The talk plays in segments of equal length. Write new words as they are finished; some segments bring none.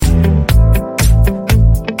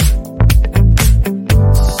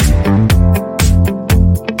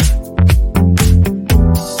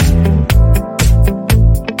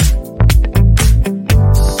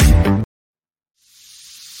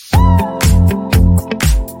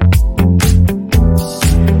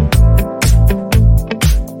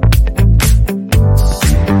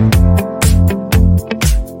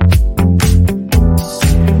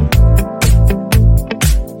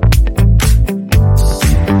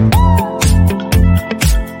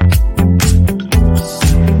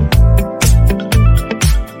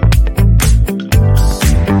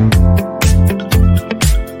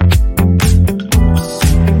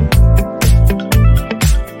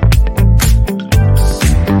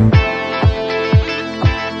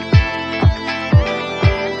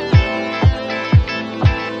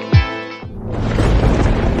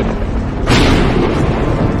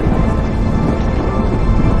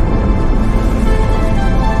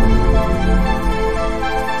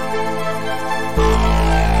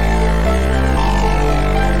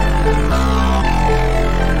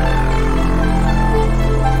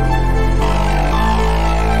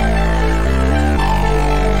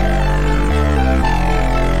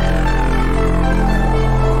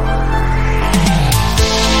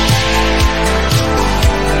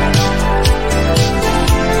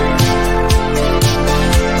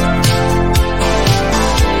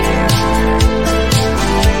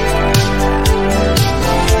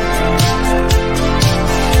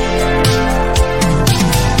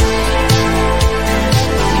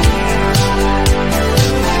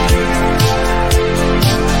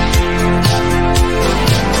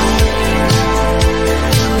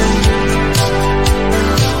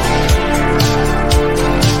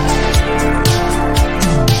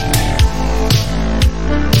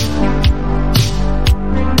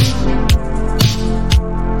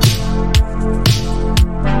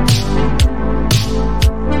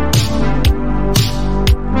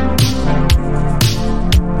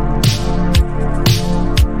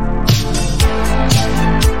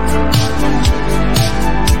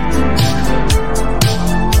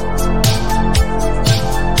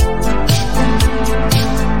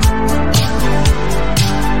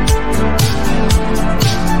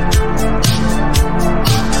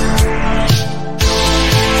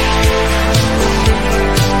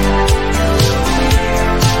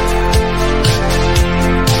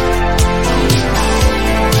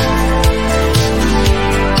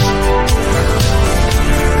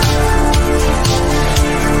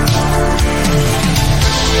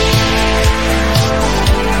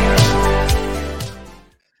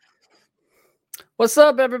What's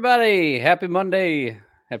up, everybody? Happy Monday.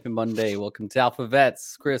 Happy Monday. Welcome to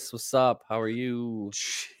AlphaVets. Chris, what's up? How are you?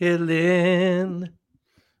 Chilling.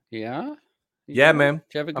 Yeah? Yeah, man. Did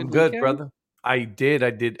you have a good I'm good, weekend? brother. I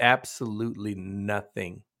did absolutely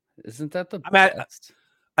nothing. Isn't that the I best?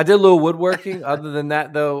 did a little woodworking. Other than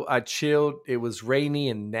that, though, I chilled. It was rainy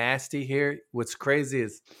and nasty here. What's crazy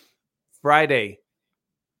is Friday,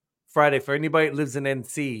 for anybody that lives in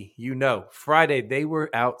NC, Friday they were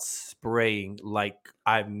out spraying like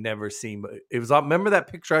I've never seen. It was remember that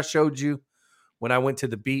picture I showed you when I went to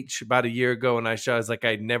the beach about a year ago, and I was like,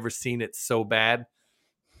 I'd never seen it so bad.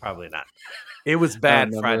 Probably not. It was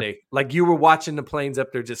bad Friday. Like you were watching the planes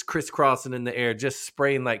up there just crisscrossing in the air, just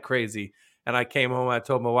spraying like crazy. And I came home, I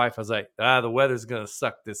told my wife, I was like, the weather's going to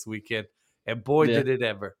suck this weekend. And boy, did it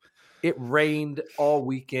ever. It rained all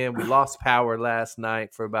weekend. We lost power last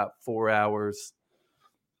night for about 4 hours.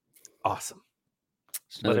 Awesome.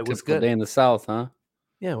 But it was good. Day in the South, huh?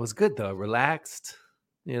 Yeah, it was good, though. Relaxed,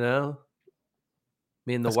 Me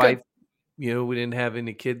and the wife, we didn't have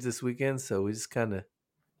any kids this weekend, so we just kind of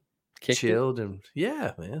chilled and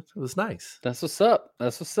yeah, man, it was nice. That's what's up.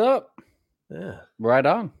 Yeah, right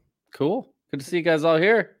on. Cool. Good to see you guys all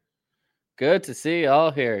here. Good to see you all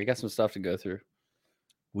here. You got some stuff to go through.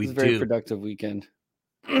 It was a very productive weekend.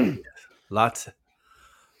 Lots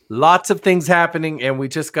of things happening, and we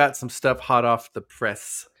just got some stuff hot off the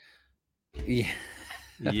press.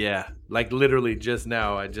 Yeah, like literally just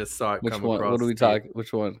now I just saw it come across. What do we talk?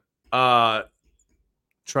 Which one?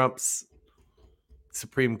 Trump's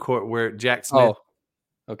Supreme Court, where Jack Smith. Oh,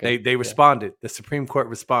 okay. They responded. The Supreme Court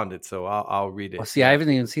responded, so I'll read it. Oh, see, I haven't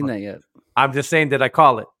even seen that yet. I'm just saying that I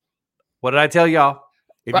call it. What did I tell y'all?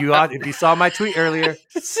 If you saw my tweet earlier,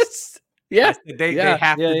 yeah, they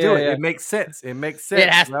have to do it. Yeah. It makes sense. They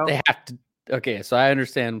have to. Okay, so I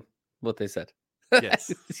understand what they said.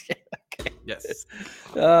 Yes. Okay. Yes.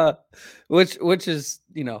 Which is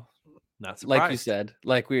not surprised. Like you said,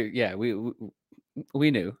 like we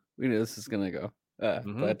knew this is gonna go.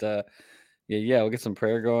 But we'll get some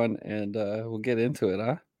prayer going and we'll get into it,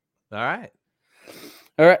 huh?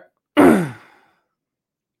 All right.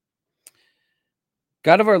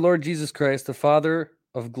 God of our Lord Jesus Christ, the Father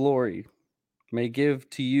of glory, may give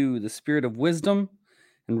to you the spirit of wisdom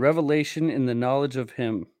and revelation in the knowledge of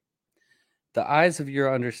him, the eyes of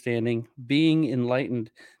your understanding being enlightened,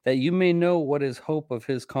 that you may know what is hope of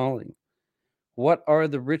his calling, what are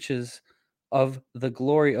the riches of the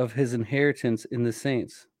glory of his inheritance in the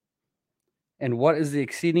saints, and what is the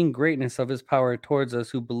exceeding greatness of his power towards us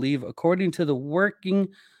who believe, according to the working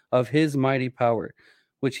of his mighty power,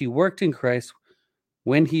 which he worked in Christ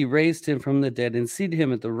when he raised him from the dead and seated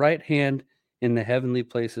him at the right hand in the heavenly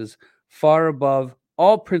places, far above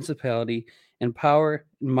all principality and power,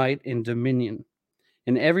 might, and dominion,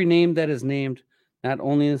 and every name that is named, not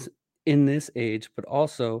only in this age, but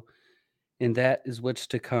also in that is which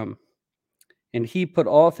to come. And he put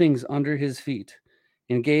all things under his feet,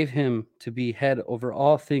 and gave him to be head over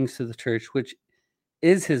all things to the church, which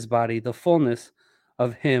is his body, the fullness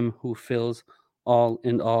of him who fills all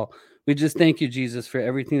in all. We just thank you, Jesus, for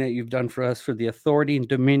everything that you've done for us, for the authority and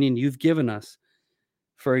dominion you've given us,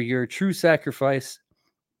 for your true sacrifice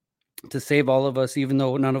to save all of us, even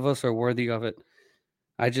though none of us are worthy of it.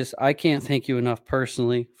 I can't thank you enough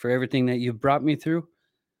personally for everything that you've brought me through,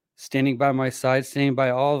 standing by my side, standing by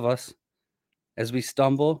all of us. As we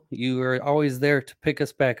stumble, you are always there to pick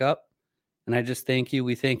us back up. And I just thank you.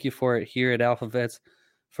 We thank you for it here at AlphaVets,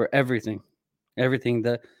 for everything. Everything.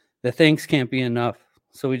 The thanks can't be enough.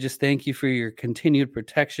 So we just thank you for your continued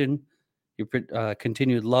protection, your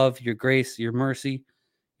continued love, your grace, your mercy,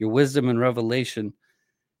 your wisdom and revelation.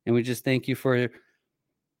 And we just thank you for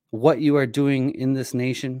what you are doing in this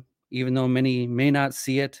nation, even though many may not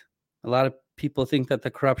see it. A lot of people think that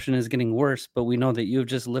the corruption is getting worse, but we know that you have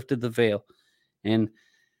just lifted the veil and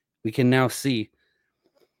we can now see.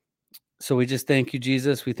 So we just thank you,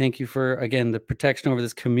 Jesus. We thank you for, again, the protection over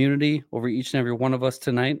this community, over each and every one of us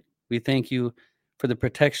tonight. We thank you for the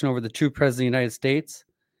protection over the true president of the United States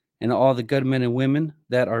and all the good men and women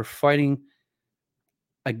that are fighting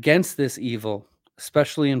against this evil,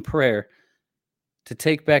 especially in prayer, to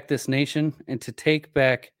take back this nation and to take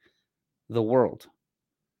back the world.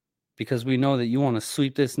 Because we know that you want to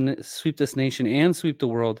sweep this nation and sweep the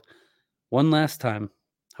world one last time,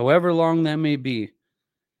 however long that may be,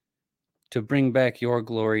 to bring back your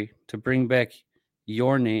glory, to bring back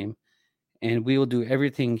your name. And we will do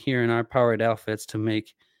everything here in our power at AlphaVets to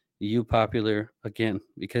make you popular again,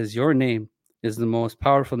 because your name is the most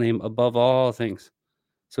powerful name above all things.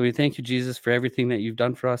 So we thank you, Jesus, for everything that you've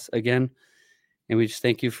done for us again. And we just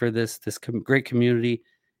thank you for this great community,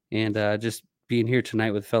 and just being here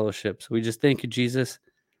tonight with fellowship. So we just thank you, Jesus.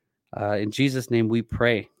 In Jesus' name we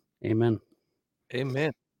pray. Amen.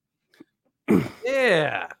 Amen.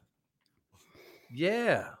 Yeah.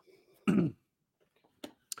 Yeah. You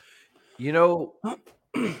know,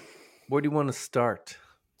 where do you want to start?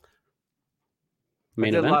 I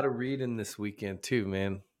Main did a event. lot of reading this weekend too,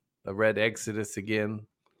 man. I read Exodus again.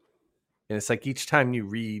 And it's like each time you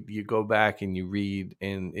read, you go back and you read,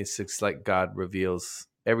 and it's just like God reveals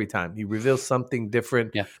every time. He reveals something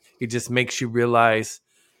different. Yeah. It just makes you realize,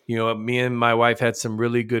 me and my wife had some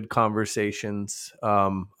really good conversations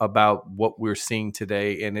about what we're seeing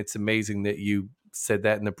today. And it's amazing that you said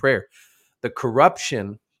that in the prayer. The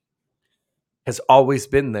corruption has always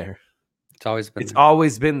been there. It's always been It's there.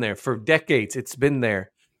 always been there for decades. It's been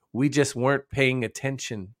there. We just weren't paying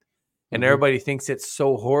attention. And everybody thinks it's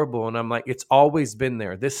so horrible. And I'm like, it's always been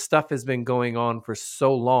there. This stuff has been going on for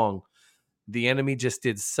so long. The enemy just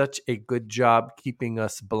did such a good job keeping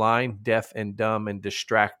us blind, deaf, and dumb and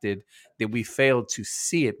distracted that we failed to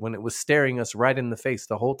see it when it was staring us right in the face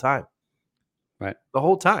the whole time. Right. The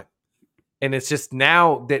whole time. And it's just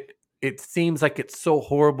now that it seems like it's so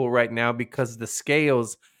horrible right now because the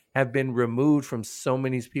scales have been removed from so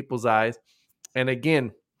many people's eyes. And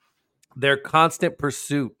again, their constant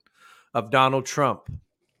pursuit of Donald Trump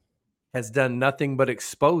has done nothing but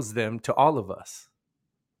expose them to all of us.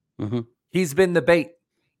 He's been the bait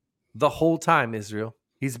the whole time, Israel.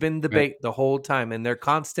 He's been the bait the whole time. And their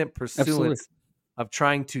constant pursuance of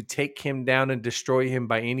trying to take him down and destroy him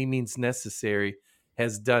by any means necessary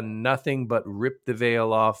has done nothing but rip the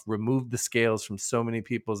veil off, remove the scales from so many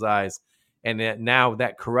people's eyes. And that now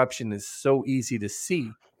that corruption is so easy to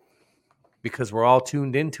see because we're all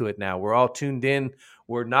tuned into it now. We're all tuned in.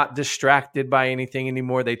 We're not distracted by anything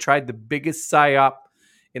anymore. They tried the biggest psyop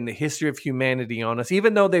in the history of humanity on us,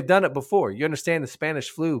 even though they've done it before. You understand the Spanish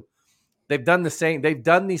flu? They've done the same. They've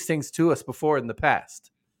done these things to us before in the past.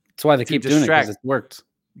 That's why they keep doing it, because it worked.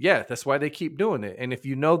 Yeah, that's why they keep doing it. And if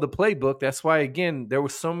you know the playbook, that's why, again, there were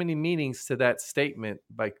so many meanings to that statement.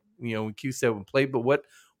 Like, when Q said when playbook,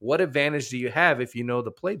 what advantage do you have if you know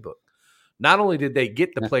the playbook? Not only did they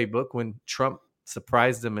get the playbook when Trump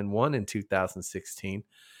surprised them and won in 2016,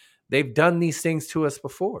 they've done these things to us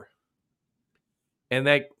before. And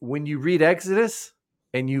that when you read Exodus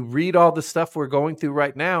and you read all the stuff we're going through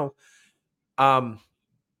right now, my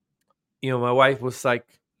wife was like,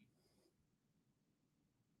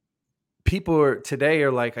 people today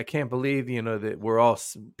are like, I can't believe,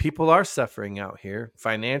 that people are suffering out here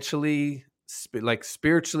financially, like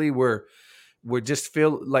spiritually. We just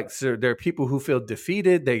feel like there are people who feel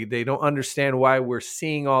defeated. They don't understand why we're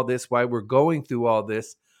seeing all this, why we're going through all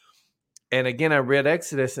this. And again, I read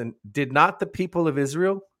Exodus, and did not the people of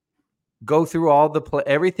Israel go through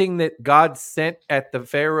everything that God sent at the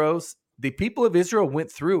pharaohs? The people of Israel went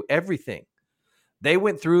through everything. They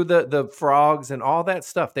went through the frogs and all that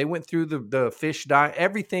stuff. They went through the fish dying,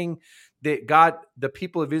 everything that the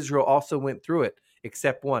people of Israel also went through it,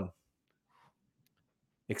 except one.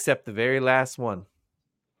 Except the very last one.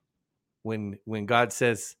 When God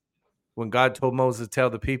told Moses to tell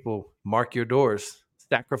the people, mark your doors,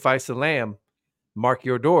 sacrifice a lamb, mark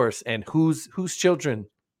your doors, and whose children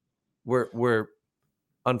were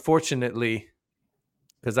unfortunately,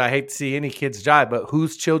 because I hate to see any kids die, but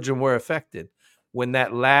whose children were affected when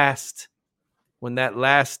that last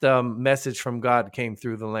message from God came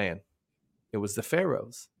through the land? It was the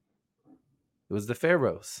pharaohs. It was the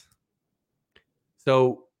pharaohs.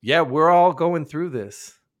 So yeah, we're all going through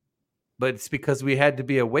this, but it's because we had to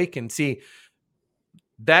be awakened. See,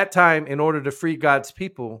 that time, in order to free God's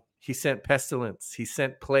people, he sent pestilence, he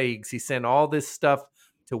sent plagues, he sent all this stuff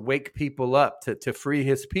to wake people up, to free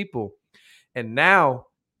his people. And now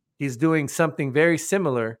he's doing something very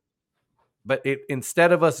similar, but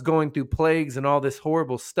instead of us going through plagues and all this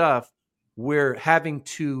horrible stuff, we're having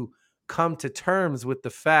to come to terms with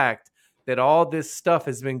the fact that all this stuff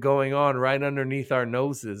has been going on right underneath our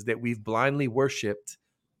noses that we've blindly worshipped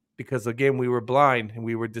because, again, we were blind and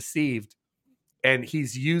we were deceived. And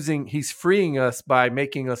he's freeing us by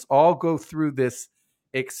making us all go through this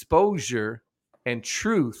exposure and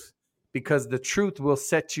truth, because the truth will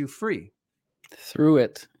set you free. Through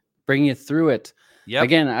it. Bring you through it. Yep.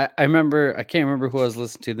 Again, I can't remember who I was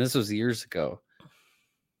listening to. This was years ago.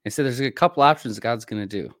 He said there's a couple options God's going to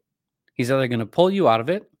do. He's either going to pull you out of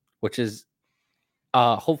it, which is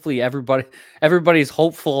hopefully everybody's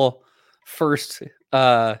hopeful first,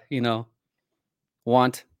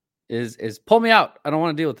 want is pull me out. I don't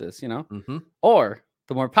want to deal with this, Or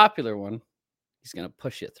the more popular one, he's going to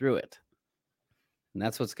push you through it. And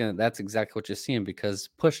that's exactly what you're seeing, because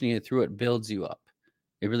pushing you through it builds you up.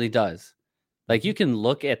 It really does. Like, you can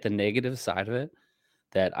look at the negative side of it,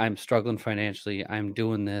 that I'm struggling financially, I'm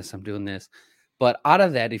doing this, I'm doing this. But out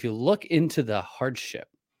of that, if you look into the hardship,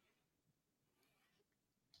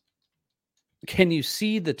 can you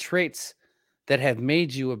see the traits that have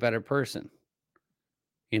made you a better person?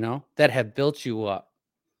 That have built you up.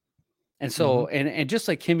 And Mm-hmm. so, and just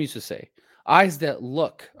like Kim used to say, eyes that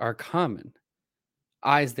look are common,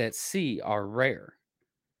 eyes that see are rare.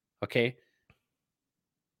 Okay.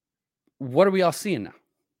 What are we all seeing now?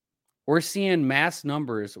 We're seeing mass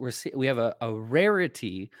numbers. We have a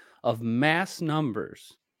rarity of mass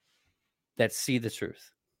numbers that see the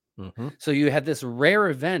truth. Mm-hmm. So you have this rare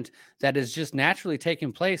event that is just naturally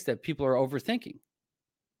taking place that people are overthinking,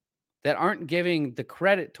 that aren't giving the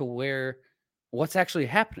credit to what's actually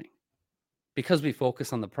happening, because we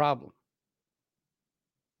focus on the problem.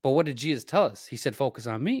 But what did Jesus tell us? He said, focus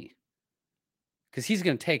on me, because he's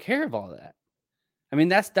going to take care of all that. I mean,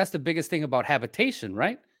 that's the biggest thing about habitation,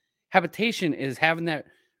 right? Habitation is having that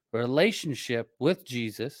relationship with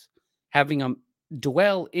Jesus, having him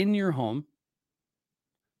dwell in your home.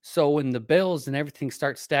 So when the bills and everything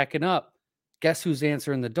start stacking up, guess who's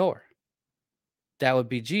answering the door? That would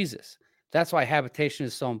be Jesus. That's why habitation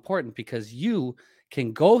is so important, because you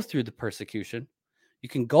can go through the persecution. You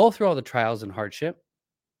can go through all the trials and hardship.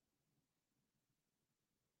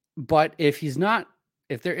 But if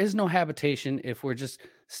there is no habitation, if we're just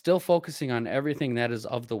still focusing on everything that is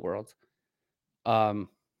of the world,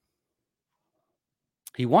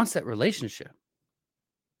 he wants that relationship.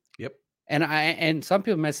 Yep. And some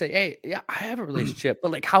people might say, hey, yeah, I have a relationship,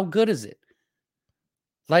 but like, how good is it?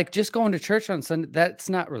 Like, just going to church on Sunday, that's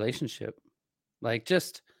not relationship. Like,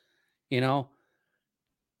 just,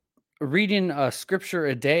 reading a scripture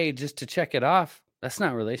a day just to check it off, that's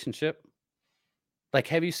not relationship. Like,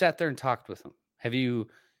 have you sat there and talked with him? Have you,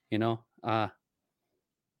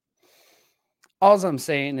 all I'm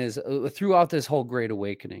saying is, throughout this whole Great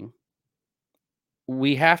Awakening,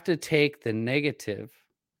 we have to take the negative,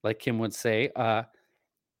 like Kim would say.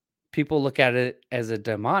 People look at it as a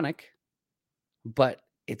demonic, but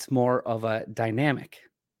it's more of a dynamic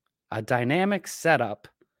setup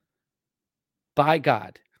by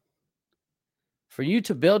God for you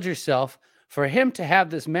to build yourself, for him to have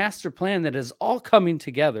this master plan that is all coming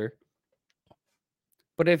together.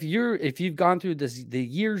 But if you've gone through the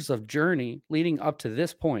years of journey leading up to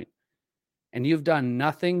this point, and you've done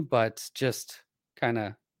nothing but just kind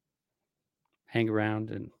of hang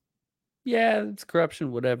around and, yeah, it's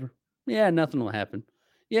corruption, whatever. Yeah, nothing will happen.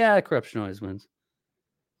 Yeah, corruption always wins.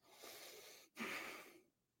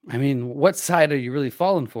 I mean, what side are you really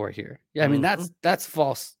falling for here? Yeah, I mean, that's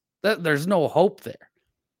false. There's no hope there.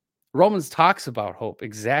 Romans talks about hope,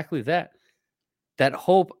 exactly that. That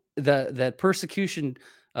hope, that persecution,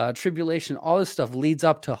 tribulation, all this stuff leads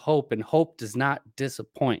up to hope, and hope does not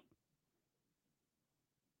disappoint.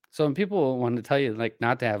 So when people want to tell you, like,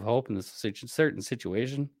 not to have hope in this certain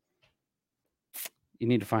situation, you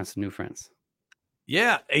need to find some new friends.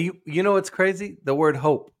 Yeah. You know what's crazy? The word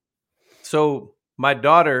hope. So my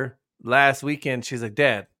daughter last weekend, she's like,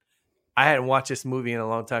 Dad, I hadn't watched this movie in a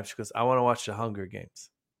long time. She goes, I want to watch The Hunger Games.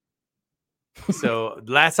 So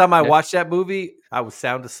last time I watched that movie, I was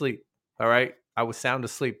sound asleep. All right. I was sound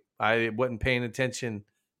asleep. I wasn't paying attention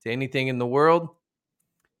to anything in the world.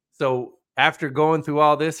 So after going through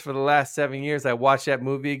all this for the last 7 years, I watched that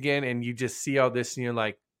movie again, and you just see all this and you're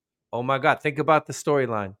like, oh my God, think about the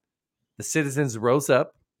storyline. The citizens rose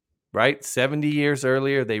up, right? 70 years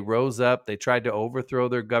earlier, they rose up. They tried to overthrow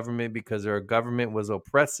their government because their government was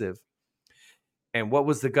oppressive. And what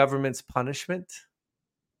was the government's punishment?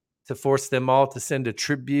 To force them all to send a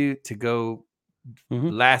tribute, to go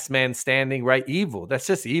last man standing, right? Evil. That's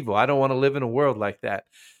just evil. I don't want to live in a world like that.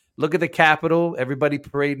 Look at the Capitol, everybody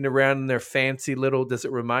parading around in their fancy little, does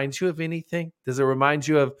it remind you of anything? Does it remind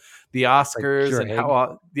you of the Oscars like and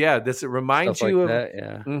how, does it remind stuff you like of that?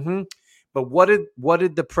 Yeah. Mm-hmm. But what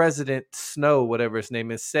did the president Snow, whatever his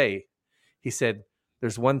name is, say? He said,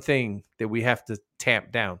 there's one thing that we have to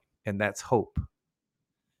tamp down, and that's hope.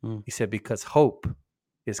 He said, because hope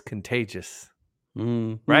is contagious.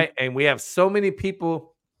 Right? And we have so many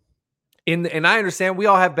people and I understand we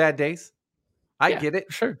all have bad days. I get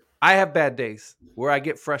it. Sure. I have bad days where I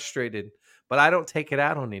get frustrated, but I don't take it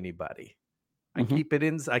out on anybody. I keep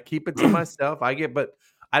it to myself. But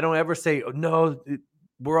I don't ever say, oh, no,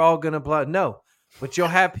 we're all going to blah. No, but you'll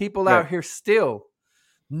have people out here still.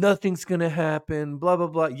 Nothing's going to happen, blah, blah,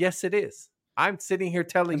 blah. Yes, it is. I'm sitting here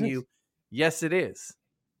telling you, yes, it is.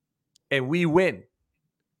 And we win.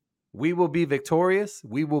 we will be victorious.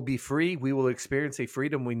 We will be free. We will experience a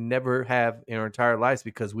freedom we never have in our entire lives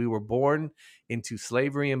because we were born into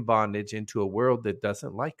slavery and bondage into a world that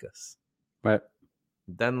doesn't like us. Right.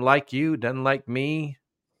 Doesn't like you, doesn't like me.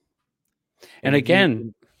 And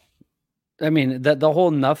again, I mean, the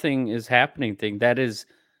whole nothing is happening thing, that is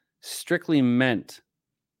strictly meant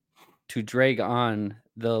to drag on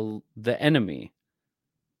the enemy.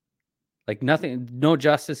 Like nothing, no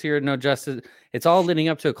justice here, no justice. It's all leading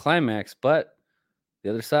up to a climax, but the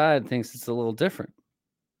other side thinks it's a little different.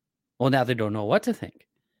 Well, now they don't know what to think.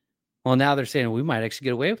 Well, now they're saying we might actually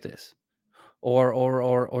get away with this,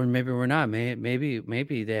 or maybe we're not. Maybe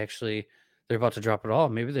they're about to drop it all.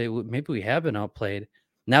 Maybe we have been outplayed.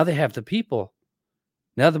 Now they have the people.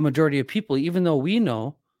 Now the majority of people, even though we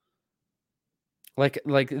know,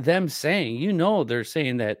 like them saying, they're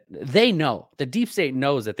saying that they know, the deep state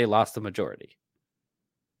knows that they lost the majority.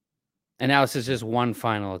 And now this is just one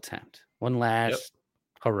final attempt, one last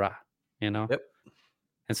hurrah, Yep.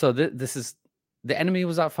 And so this is, the enemy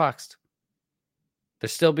was outfoxed. They're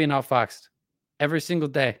still being outfoxed every single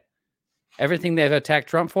day. Everything they've attacked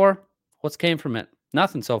Trump for, what's came from it?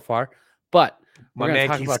 Nothing so far. But my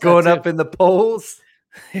man keeps going up in the polls.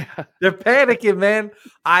 Yeah. They're panicking, man.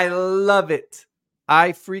 I love it.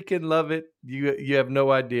 I freaking love it. You have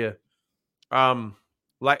no idea.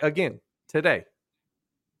 Like again, today,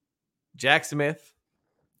 Jack Smith.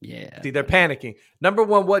 Yeah. See, they're panicking. Number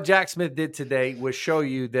one, what Jack Smith did today was show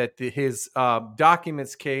you that his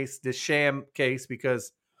documents case, the sham case,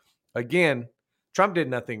 because again, Trump did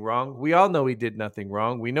nothing wrong. We all know he did nothing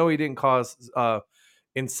wrong. We know he didn't cause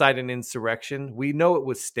incite an insurrection. We know it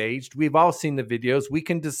was staged. We've all seen the videos. We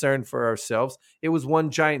can discern for ourselves. It was one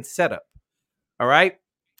giant setup. All right.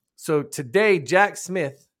 So today, Jack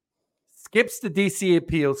Smith skips the DC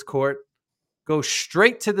appeals court, goes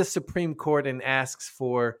straight to the Supreme Court and asks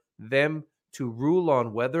for them to rule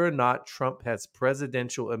on whether or not Trump has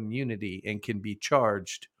presidential immunity and can be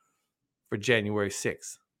charged for January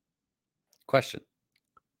 6th. Question.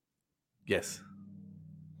 Yes.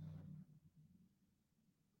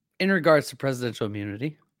 In regards to presidential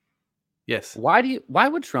immunity. Yes. Why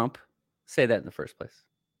would Trump say that in the first place?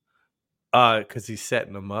 Because he's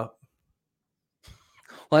setting them up.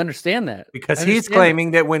 Well, I understand that. Because he's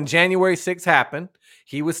claiming that when January 6th happened,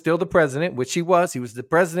 he was still the president, which he was. He was the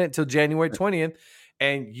president until January 20th.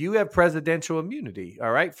 And you have presidential immunity.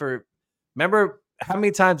 All right. Remember, how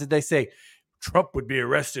many times did they say Trump would be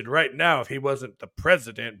arrested right now if he wasn't the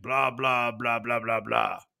president? Blah, blah, blah, blah, blah,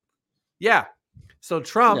 blah. Yeah. So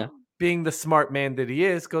Trump, being the smart man that he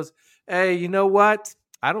is, goes, hey, you know what?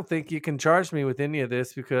 I don't think you can charge me with any of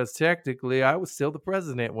this because technically I was still the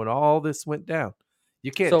president when all this went down.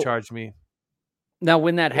 You can't charge me. Now,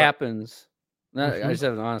 when that happens, I just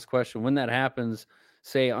have an honest question. When that happens,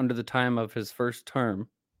 say under the time of his first term,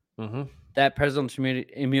 that presidential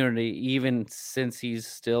immunity, even since he's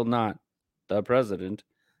still not the president,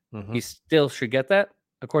 he still should get that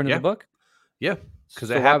according to the book? Yeah. Because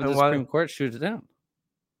so why would the Supreme Court shoot it down?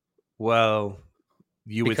 Well,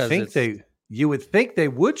 you would think they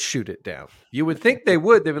would shoot it down. You would think they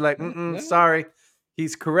would. They'd be like, sorry,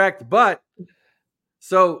 he's correct. But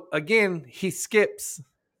so again, he skips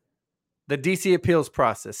the DC appeals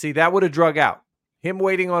process. See, that would have drug out. Him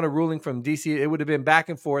waiting on a ruling from DC, it would have been back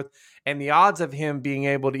and forth. And the odds of him being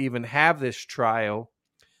able to even have this trial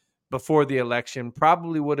before the election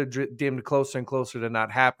probably would have dimmed closer and closer to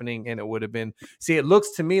not happening. And it would have been, see, it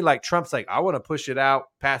looks to me like Trump's like, I want to push it out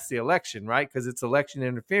past the election, right? Because it's election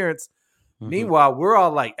interference. Meanwhile, we're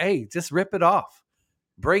all like, hey, just rip it off.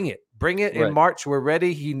 Bring it in March. We're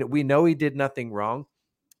ready. We know he did nothing wrong.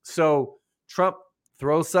 So Trump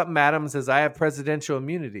throws something at him and says, I have presidential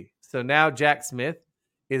immunity. So now Jack Smith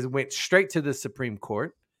went straight to the Supreme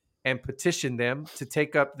Court and petitioned them to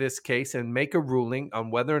take up this case and make a ruling on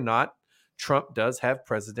whether or not Trump does have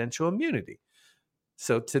presidential immunity.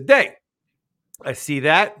 So today, I see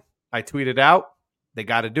that. I tweeted out, they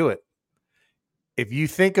got to do it. If you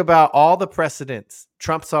think about all the precedents,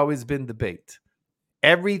 Trump's always been the bait.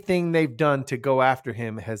 Everything they've done to go after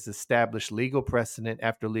him has established legal precedent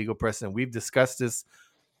after legal precedent. We've discussed this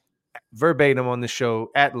verbatim on the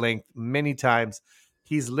show at length many times.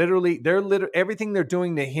 Everything they're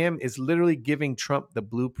doing to him is literally giving Trump the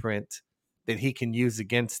blueprint that he can use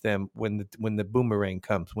against them when the boomerang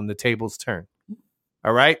comes, when the tables turn.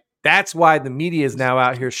 All right. That's why the media is now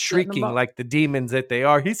out here shrieking like the demons that they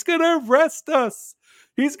are. He's going to arrest us.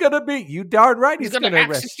 He's going to be, you darn right. He's going to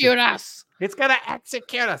execute us. It's going to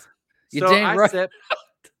execute us. You dang right. Said,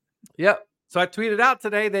 yep. So I tweeted out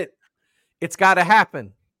today that it's got to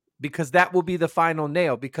happen. because that will be the final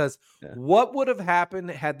nail. Because what would have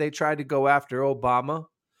happened had they tried to go after Obama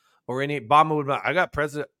or any Obama would be like, I got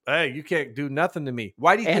president. Hey, you can't do nothing to me.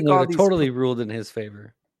 Why do you think they all would have these totally ruled in his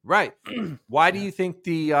favor? Right. Why do you think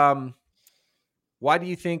why do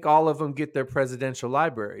you think all of them get their presidential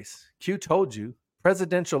libraries? Q told you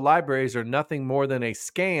presidential libraries are nothing more than a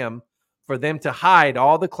scam for them to hide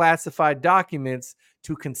all the classified documents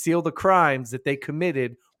to conceal the crimes that they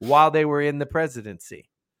committed while they were in the presidency.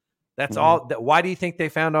 That's all. Why do you think they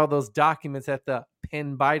found all those documents at the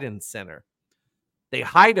Penn Biden Center? They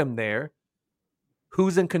hide them there.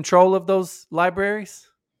 Who's in control of those libraries?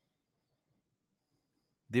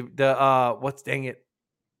 What's dang it?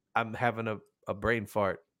 I'm having a brain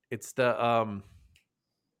fart. It's somebody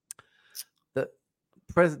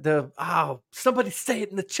say it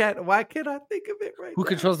in the chat. Why can't I think of it right now? Who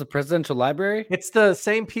controls the presidential library? It's the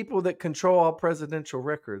same people that control all presidential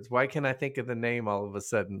records. Why can't I think of the name all of a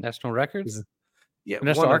sudden? National Records? Yeah.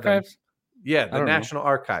 National Archives? Yeah, the National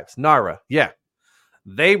Archives. NARA. Yeah.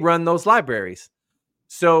 They run those libraries.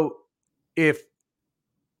 So if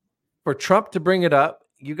for Trump to bring it up,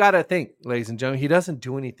 you got to think, ladies and gentlemen, he doesn't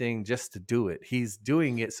do anything just to do it. He's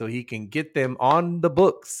doing it so he can get them on the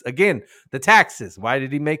books. Again, the taxes. Why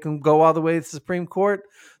did he make them go all the way to the Supreme Court?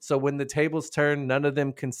 So when the tables turn, none of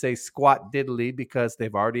them can say squat diddly because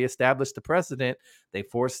they've already established the precedent. They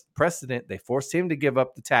forced him to give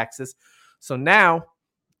up the taxes. So now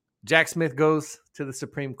Jack Smith goes to the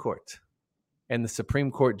Supreme Court, and the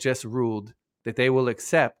Supreme Court just ruled that they will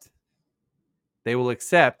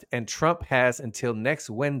accept, and Trump has until next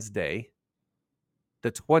Wednesday,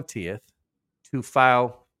 the 20th, to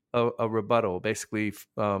file a rebuttal, basically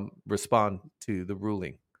respond to the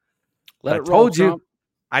ruling. I told you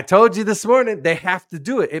this morning, they have to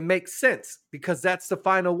do it. It makes sense because that's the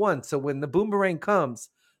final one. So when the boomerang comes,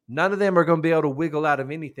 none of them are going to be able to wiggle out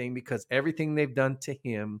of anything because everything they've done to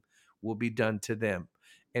him will be done to them.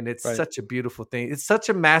 And it's such a beautiful thing. It's such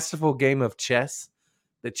a masterful game of chess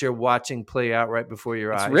that you're watching play out right before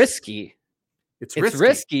your eyes. It's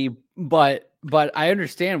risky, but I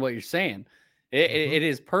understand what you're saying. It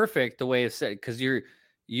is perfect the way it's said because I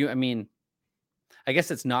mean, I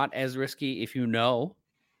guess it's not as risky if you know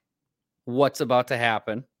what's about to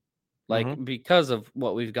happen, like because of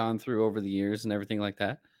what we've gone through over the years and everything like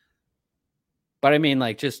that. But I mean,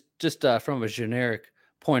 like just from a generic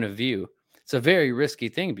point of view, it's a very risky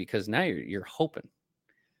thing because now you're hoping.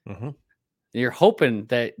 You're hoping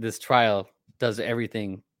that this trial does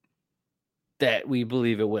everything that we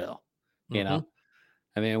believe it will. You know,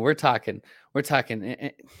 I mean, we're talking. Has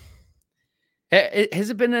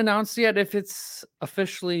it been announced yet if it's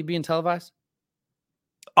officially being televised?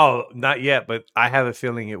 Oh, not yet, but I have a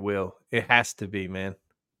feeling it will. It has to be, man.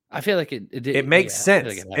 I feel like it makes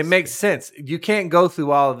sense. It makes sense. You can't go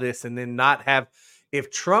through all of this and then not have.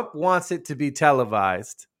 If Trump wants it to be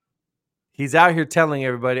televised, he's out here telling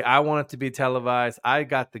everybody, I want it to be televised. I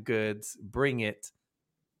got the goods. Bring it.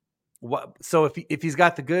 So if he's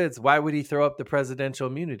got the goods, why would he throw up the presidential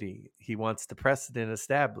immunity? He wants the precedent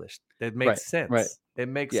established. That makes sense. Right. It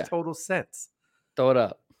makes total sense. Throw it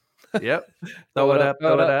up. Yep. Throw it up.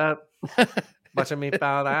 Watching me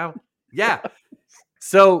fall out. Yeah.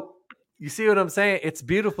 So you see what I'm saying? It's a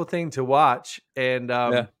beautiful thing to watch. And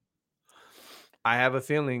I have a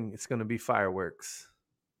feeling it's going to be fireworks.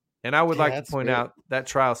 And I would like to point out that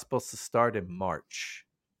trial is supposed to start in March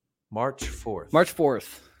 4th. March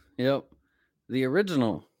 4th. Yep. The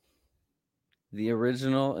original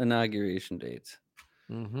inauguration dates.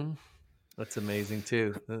 That's amazing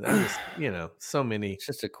too. So many. It's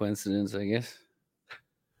just a coincidence, I guess.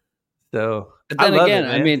 So, but then again,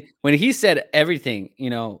 I mean, when he said everything,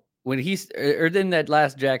 when in that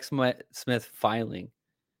last Jack Smith filing,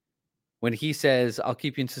 when he says, I'll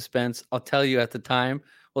keep you in suspense, I'll tell you at the time.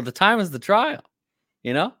 Well, the time is the trial,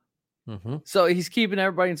 So he's keeping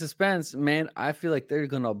everybody in suspense. Man, I feel like they're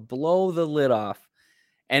going to blow the lid off.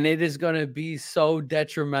 And it is going to be so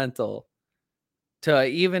detrimental to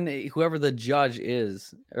even whoever the judge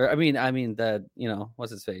is. Or I mean, the,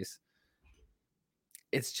 what's his face?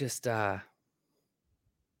 It's just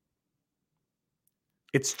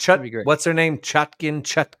it's what's her name?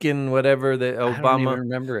 Chutkin, whatever, the Obama. I don't even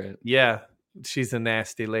remember it. Yeah, she's a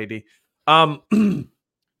nasty lady.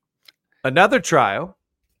 Another trial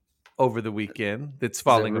over the weekend that's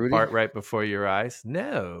falling apart right before your eyes.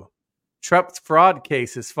 No. Trump's fraud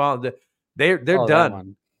case is falling. They're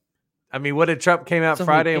done. I mean, what did Trump came out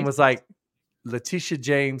Friday and was like, Letitia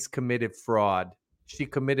James committed fraud. She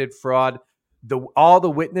committed fraud. All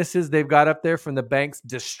the witnesses they've got up there from the banks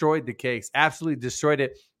destroyed the case. Absolutely destroyed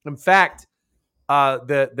it. In fact,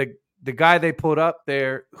 the the guy they pulled up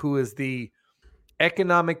there, who is the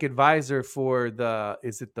economic advisor for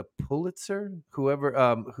is it the Pulitzer?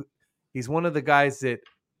 Whoever, he's one of the guys that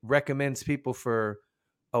recommends people for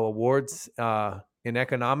awards in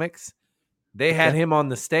economics. They had him on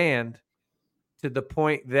the stand to the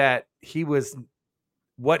point that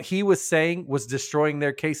what he was saying was destroying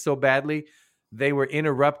their case so badly, they were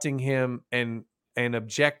interrupting him and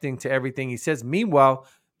objecting to everything he says. Meanwhile,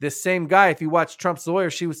 this same guy, if you watch Trump's lawyer,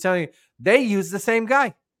 she was telling you, they used the same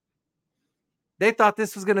guy. They thought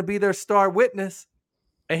this was going to be their star witness.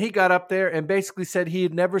 And he got up there and basically said he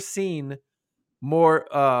had never seen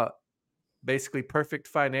more basically perfect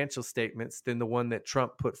financial statements than the one that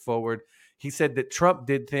Trump put forward. He said that Trump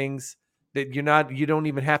did things that you don't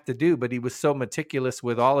even have to do, but he was so meticulous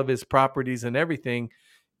with all of his properties and everything.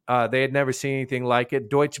 They had never seen anything like it.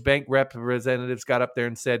 Deutsche Bank representatives got up there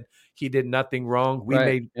and said he did nothing wrong.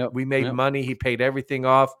 We made money. He paid everything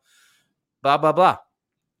off. Blah, blah, blah.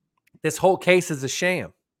 This whole case is a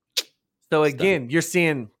sham. So again, you're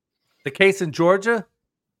seeing the case in Georgia.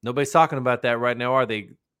 Nobody's talking about that right now, are they?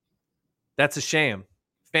 That's a sham.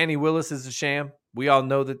 Fannie Willis is a sham. We all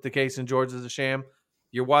know that the case in Georgia is a sham.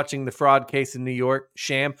 You're watching the fraud case in New York,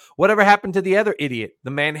 sham. Whatever happened to the other idiot,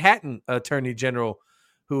 the Manhattan Attorney General,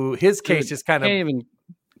 who his case just kind of can't even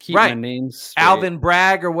keep my names straight. Alvin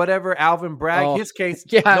Bragg or whatever. Alvin Bragg, his case.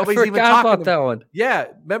 Yeah, nobody's I even forgot talking about that one. Yeah,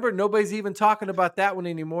 remember, nobody's even talking about that one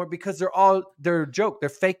anymore because they're a joke. They're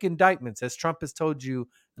fake indictments, as Trump has told you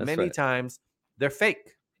many times. They're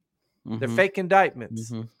fake. Mm-hmm. They're fake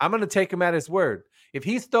indictments. Mm-hmm. I'm going to take him at his word. If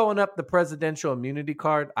he's throwing up the presidential immunity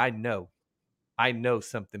card, I know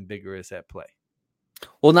something bigger is at play.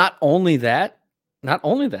 Well, not only that,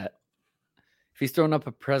 if he's throwing up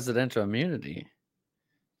a presidential immunity,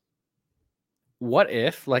 what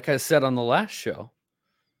if, like I said on the last show,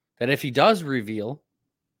 that if he does reveal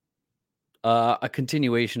a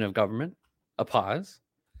continuation of government, a pause,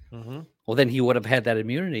 well, then he would have had that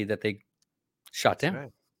immunity that they shot down.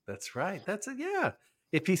 Right. That's right. That's it. Yeah.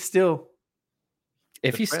 If he's still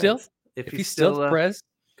prez,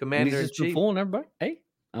 commander in chief, fooling everybody. Hey,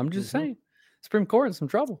 I'm just saying, Supreme Court in some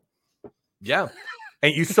trouble. Yeah.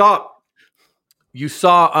 And you saw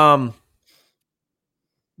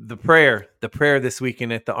the prayer this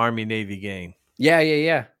weekend at the Army-Navy game.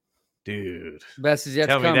 Yeah. Dude. Best is yet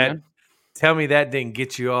to come, man. Tell me that didn't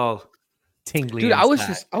get you all tingly. Dude, I was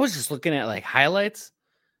just looking at like highlights.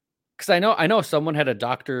 Because I know someone had a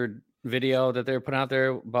doctored video that they were putting out there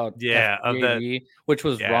about FDAV, which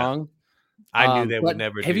was wrong. I knew they would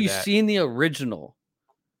never do that. Have you seen the original?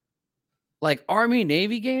 Like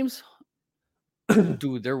Army-Navy games?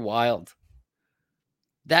 Dude, they're wild.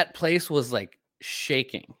 That place was like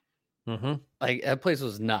shaking. Mm-hmm. Like that place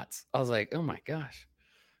was nuts. I was like, oh my gosh.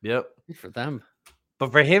 Yep. Good for them.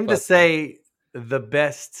 But for him to say the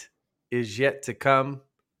best is yet to come,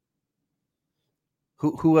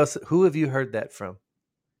 who else? Who have you heard that from?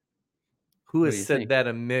 Who has said that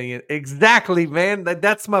a million? Exactly, man.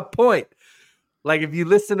 That's my point. Like, if you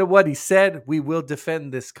listen to what he said, we will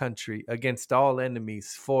defend this country against all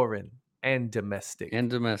enemies, foreign and domestic.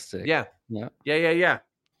 Yeah.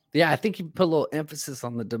 Yeah, I think he put a little emphasis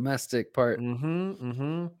on the domestic part.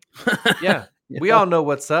 Yeah. We all know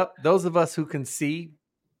what's up. Those of us who can see,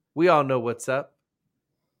 we all know what's up.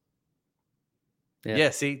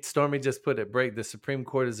 Yeah, see, Stormy just put it. Break. The Supreme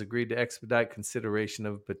Court has agreed to expedite consideration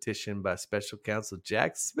of a petition by Special Counsel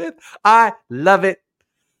Jack Smith. I love it.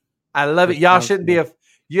 Y'all shouldn't be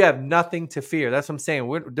you have nothing to fear. That's what I'm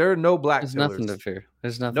saying. There are no black pillars. There's nothing to fear.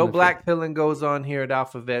 There's nothing. No black pilling goes on here at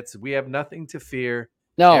AlphaVets. We have nothing to fear.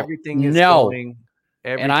 No, everything is going.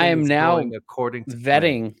 And I am now according to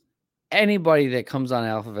vetting anybody that comes on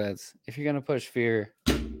AlphaVets. If you're gonna push fear,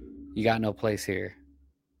 you got no place here.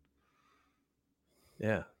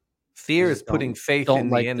 Yeah. Fear is putting faith in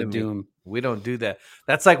the enemy. Doom. We don't do that.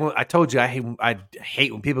 That's like when I told you I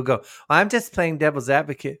hate when people go, I'm just playing devil's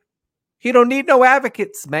advocate. He don't need no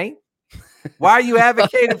advocates, man. Why are you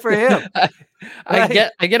advocating for him? I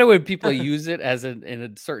get it when people use it as in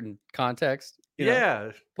a certain context. You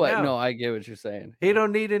know? But no, I get what you're saying. He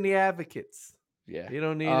don't need any advocates. Yeah. He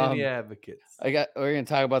don't need any advocates. We're gonna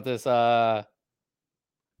talk about this some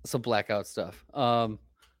blackout stuff.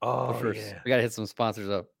 But first, we gotta hit some sponsors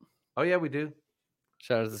up. Oh yeah, we do.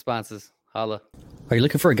 Shout out to the sponsors. Holla. Are you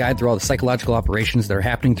looking for a guide through all the psychological operations that are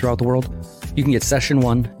happening throughout the world? You can get Session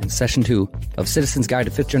 1 and Session 2 of Citizen's Guide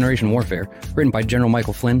to 5th Generation Warfare, written by General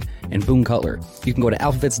Michael Flynn and Boone Cutler. You can go to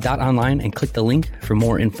alphavets.online and click the link for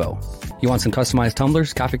more info. You want some customized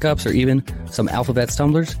tumblers, coffee cups, or even some AlphaVets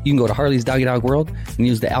tumblers? You can go to Harley's Doggy Dog World and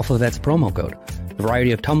use the AlphaVets promo code. A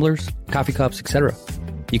variety of tumblers, coffee cups, etc.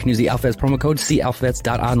 You can use the AlphaVets promo code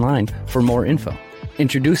CAlphaVets.online for more info.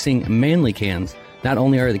 Introducing Manly Cans. Not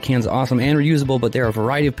only are the cans awesome and reusable, but there are a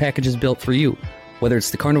variety of packages built for you. Whether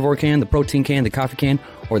it's the carnivore can, the protein can, the coffee can,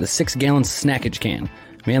 or the 6-gallon snackage can.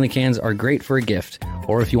 Manly cans are great for a gift,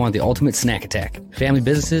 or if you want the ultimate snack attack. Family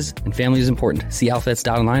businesses and family is important. See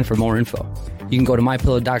AlphaVets.online for more info. You can go to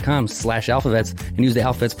mypillow.com/AlphaVets and use the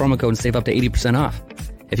AlphaVets promo code and save up to 80% off.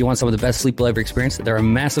 If you want some of the best sleep you'll ever experience, there are a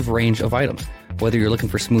massive range of items. Whether you're looking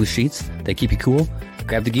for smooth sheets that keep you cool,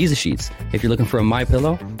 grab the Giza sheets. If you're looking for a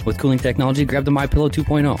MyPillow with cooling technology, grab the MyPillow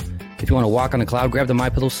 2.0. If you want to walk on a cloud, grab the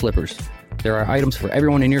MyPillow slippers. There are items for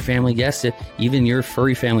everyone in your family, yes, even your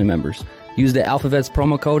furry family members. Use the AlphaVets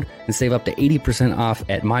promo code and save up to 80% off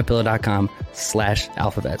at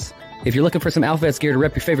mypillow.com/AlphaVets. If you're looking for some AlphaVets gear to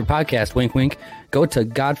rep your favorite podcast, wink, wink, go to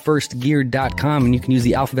godfirstgear.com and you can use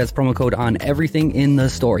the AlphaVets promo code on everything in the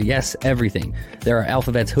store. Yes, everything. There are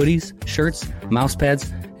AlphaVets hoodies, shirts, mouse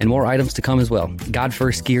pads, and more items to come as well.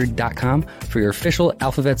 godfirstgear.com for your official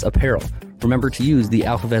AlphaVets apparel. Remember to use the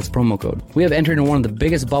AlphaVets promo code. We have entered in one of the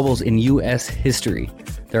biggest bubbles in U.S. history.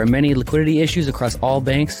 There are many liquidity issues across all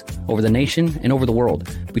banks over the nation and over the world,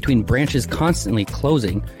 between branches constantly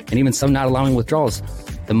closing and even some not allowing withdrawals.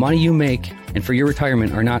 The money you make and for your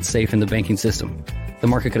retirement are not safe in the banking system. The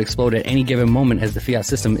market could explode at any given moment as the fiat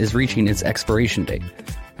system is reaching its expiration date.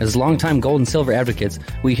 As longtime gold and silver advocates,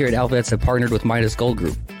 we here at AlphaVets have partnered with Midas Gold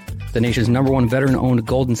Group, the nation's #1 veteran-owned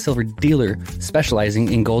gold and silver dealer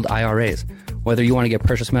specializing in gold IRAs. Whether you want to get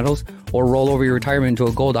precious metals or roll over your retirement into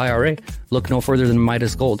a gold IRA, look no further than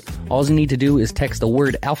Midas Gold. All you need to do is text the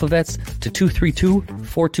word AlphaVets to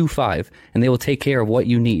 232-425, and they will take care of what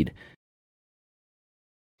you need.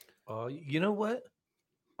 Oh, you know what?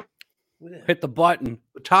 Hit the button.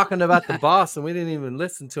 We're talking about the boss, and we didn't even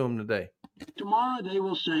listen to him today. Tomorrow they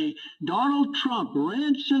will say Donald Trump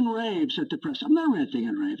rants and raves at the press. I'm not ranting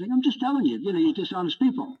and raving. I'm just telling you, you dishonest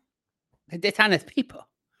people. Dishonest people.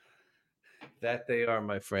 That they are,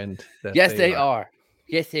 my friend. Yes, they are.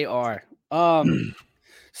 Yes, they are.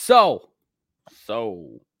 So. I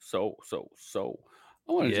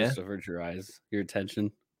want to just avert your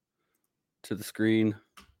attention to the screen.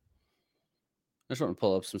 I just want to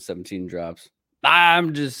pull up some 17 drops.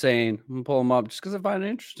 I'm just saying, I'm gonna pull them up just because I find it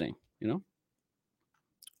interesting. You know.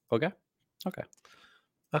 Okay.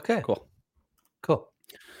 Cool.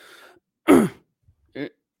 I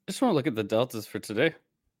just want to look at the deltas for today.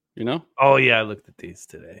 You know? Oh yeah, I looked at these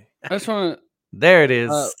today. I just want to. There it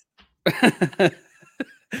is.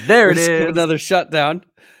 There it is. Another shutdown.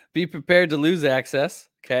 Be prepared to lose access.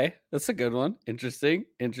 Okay, that's a good one. Interesting.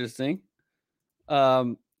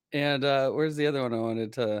 And where's the other one I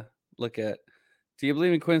wanted to look at? Do you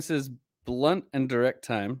believe in Quince's blunt and direct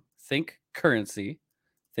time? Think currency.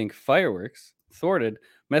 Think fireworks. Thwarted.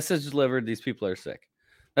 Message delivered. These people are sick.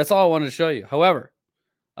 That's all I wanted to show you. However,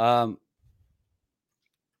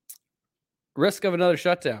 risk of another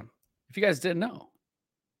shutdown. If you guys didn't know,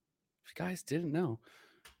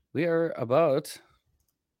 we are about.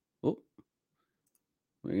 Oh,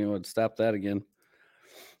 we're going to stop that again.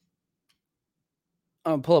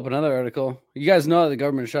 I'll pull up another article. You guys know that the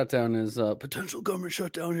government shutdown is potential government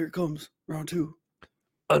shutdown. Here it comes. Round 2.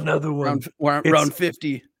 Another one. Round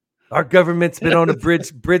 50. Our government's been on a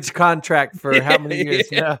bridge contract for how many years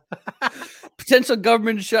now? Potential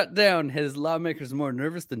government shutdown has lawmakers more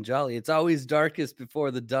nervous than jolly. It's always darkest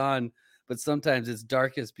before the dawn, but sometimes it's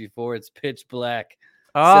darkest before it's pitch black.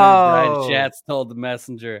 Oh, Senator Brian Schatz told the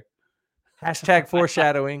Messenger. Hashtag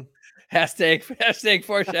foreshadowing. Hashtag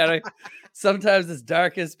foreshadowing. Sometimes it's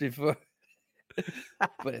darkest before,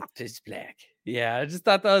 but it's pitch black. Yeah, I just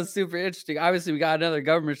thought that was super interesting. Obviously, we got another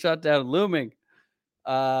government shutdown looming.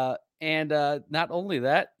 And not only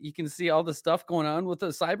that, you can see all the stuff going on with the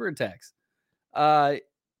cyber attacks.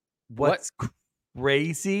 What's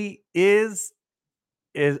crazy is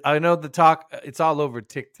I know the talk, it's all over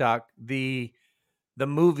TikTok. The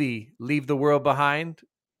movie Leave the World Behind,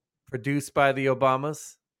 produced by the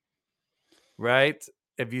Obamas, right?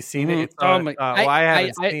 Have you seen it? I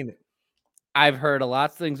haven't seen it. I've heard a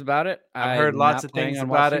lot of things about it. I've heard lots of things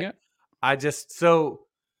about it.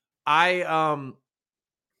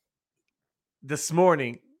 This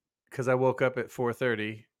morning, because I woke up at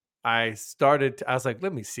 4:30, I was like,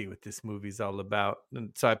 let me see what this movie's all about.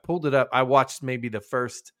 And so I pulled it up. I watched maybe the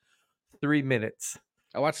first 3 minutes.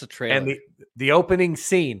 I watched the trailer. And the opening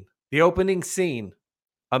scene,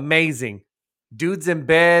 amazing. Dude's in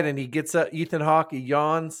bed and he gets up, Ethan Hawke, he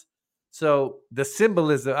yawns. So the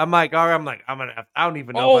symbolism, I don't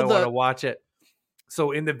even know if I want to watch it.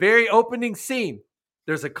 So in the very opening scene,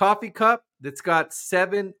 there's a coffee cup that's got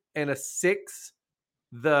 7 and a 6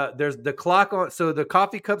 there's the clock on. So the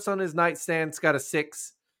coffee cup's on his nightstand. It's got a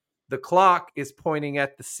 6. The clock is pointing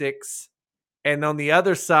at the 6. And on the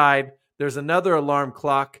other side, there's another alarm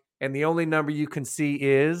clock. And the only number you can see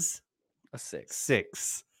is a 6.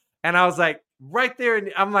 6. And I was like, right there.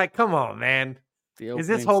 And I'm like, come on, man. Is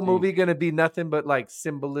this whole movie going to be nothing but like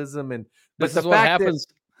symbolism? And this is what happens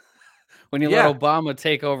when you let Obama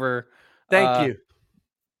take over. Thank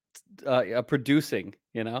you. Producing,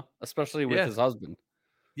 especially with his husband.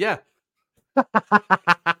 Yeah.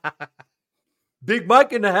 Big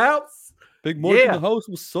Mike in the house. Big Mike in the house.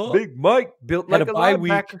 What's up? Big Mike built like a bye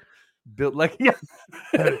week. Built like hey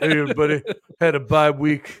everybody had a bye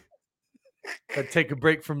week. Had to take a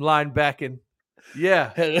break from linebacking.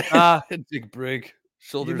 Yeah. Big break.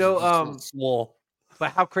 Shoulders swole.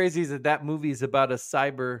 But how crazy is it? That movie is about a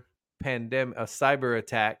cyber pandemic, a cyber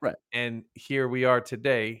attack. Right. And here we are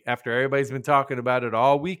today, after everybody's been talking about it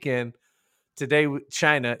all weekend. Today,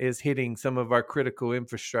 China is hitting some of our critical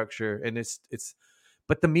infrastructure, and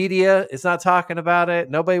but the media is not talking about it.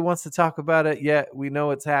 Nobody wants to talk about it yet. We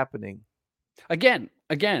know it's happening. Again,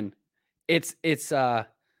 it's if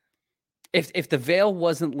the veil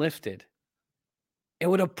wasn't lifted, it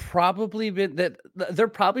would have probably been that they're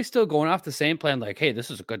probably still going off the same plan. Like, hey,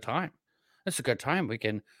 this is a good time. This is a good time. We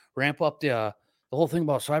can ramp up the whole thing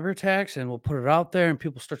about cyber attacks, and we'll put it out there, and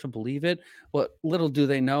people start to believe it. What little do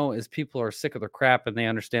they know is people are sick of their crap, and they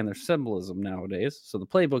understand their symbolism nowadays. So the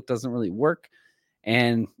playbook doesn't really work,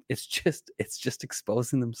 and it's just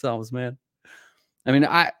exposing themselves, man. I mean,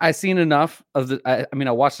 I seen enough of the.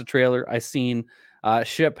 I watched the trailer. I seen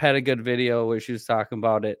Ship had a good video where she was talking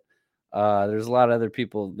about it. There's a lot of other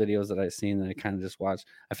people videos that I've seen that I kind of just watched.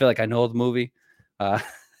 I feel like I know the movie.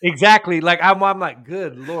 Exactly. Like I'm like,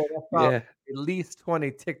 good Lord, I saw at least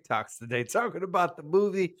 20 TikToks today talking about the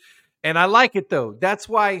movie, and I like it though. That's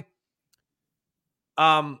why.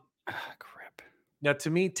 Crap. Now, to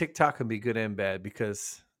me, TikTok can be good and bad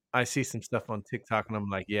because I see some stuff on TikTok, and I'm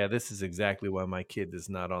like, yeah, this is exactly why my kid is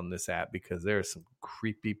not on this app, because there are some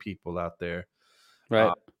creepy people out there.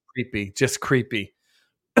 Right. Just creepy.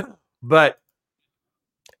 But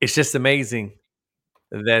it's just amazing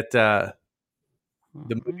that the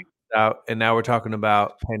movie's out, and now we're talking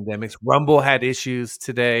about pandemics. Rumble had issues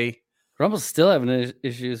today. Rumble's still having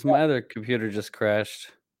issues. My other computer just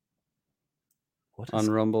crashed on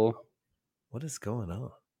Rumble. What is going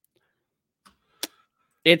on?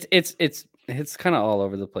 It's kind of all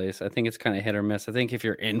over the place. I think it's kind of hit or miss. I think if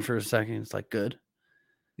you're in for a second, it's like good.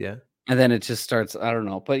 Yeah. And then it just starts, I don't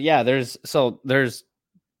know. But yeah, there's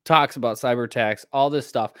talks about cyber attacks, all this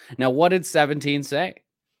stuff. Now, what did 17 say?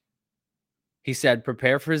 He said,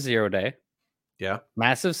 prepare for 0 day. Yeah.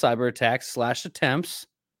 Massive cyber attacks / attempts.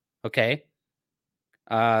 Okay.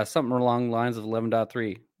 Something along the lines of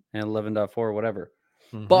 11.3 and 11.4, whatever.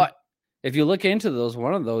 Mm-hmm. But if you look into those,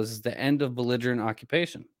 one of those is the end of belligerent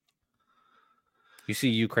occupation. You see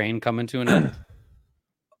Ukraine coming to an end.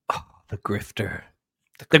 Oh, the grifter.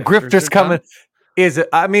 The grifter's coming. Is it?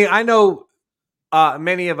 I mean, I know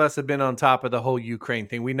many of us have been on top of the whole Ukraine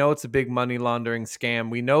thing. We know it's a big money laundering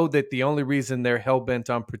scam. We know that the only reason they're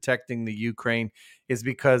hell-bent on protecting the Ukraine is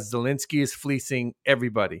because Zelensky is fleecing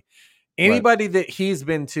everybody. Anybody that he's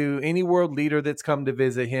been to, any world leader that's come to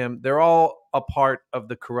visit him, they're all a part of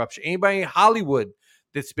the corruption. Anybody in Hollywood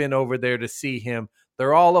that's been over there to see him,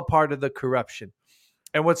 they're all a part of the corruption.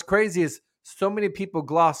 And what's crazy is so many people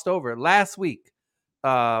glossed over. Last week,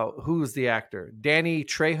 who's the actor? Danny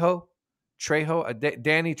Trejo.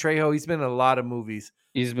 Danny Trejo. He's been in a lot of movies.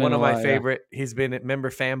 He's been one of my favorite. Yeah. He's been at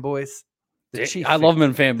Fanboys. I love him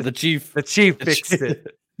in Fanboys. The Chief. The Chief fixed it.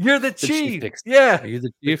 You're the Chief. Yeah. Are you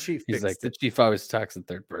the Chief? The Chief He's like, the Chief always talks in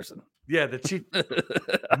third person. Yeah, the Chief.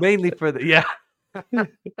 Mainly for the, yeah.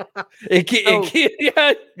 It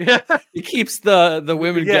keeps the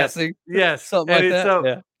women guessing. Yes. Something like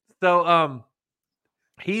that. So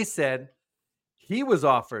he said he was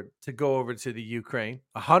offered to go over to the Ukraine,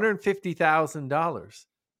 $150,000.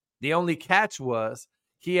 The only catch was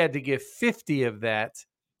he had to give 50 of that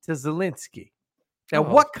to Zelensky. Now,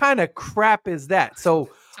 what kind of crap is that? So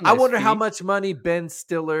I wonder how much money Ben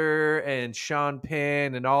Stiller and Sean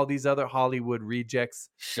Penn and all these other Hollywood rejects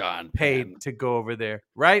paid to go over there,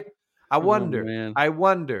 right? I wonder.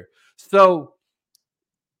 So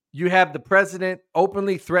you have the president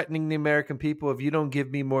openly threatening the American people. If you don't give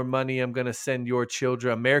me more money, I'm going to send your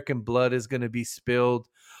children. American blood is going to be spilled.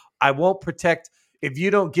 I won't protect. If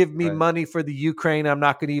you don't give me money for the Ukraine, I'm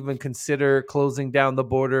not going to even consider closing down the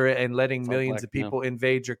border and letting millions of people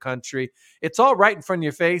invade your country. It's all right in front of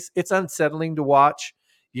your face. It's unsettling to watch.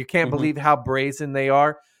 You can't believe how brazen they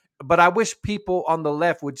are. but I wish people on the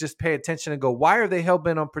left would just pay attention and go, why are they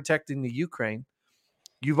hell-bent on protecting the Ukraine?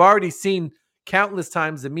 You've already seen countless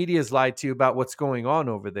times the media's lied to you about what's going on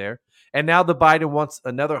over there. And now the Biden wants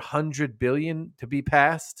another $100 billion to be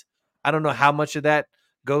passed. I don't know how much of that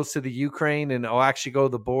goes to the Ukraine and will actually go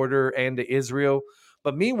to the border and to Israel.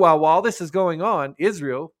 But meanwhile, while this is going on,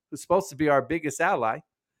 Israel, who's supposed to be our biggest ally,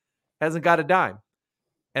 hasn't got a dime.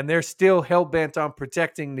 And they're still hell-bent on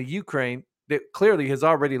protecting the Ukraine that clearly has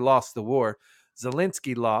already lost the war.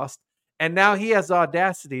 Zelensky lost. And now he has the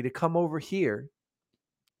audacity to come over here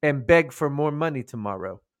and beg for more money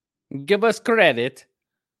tomorrow. Give us credit.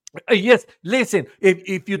 Yes, listen,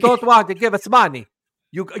 if you don't want to give us money,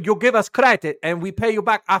 you give us credit and we pay you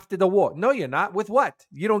back after the war. No, you're not. With what?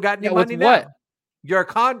 You don't got any money now. What?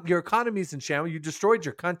 Your economy's in shambles. You destroyed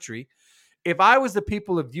your country. If I was the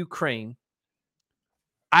people of Ukraine,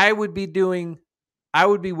 I would be willing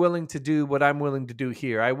to do what I'm willing to do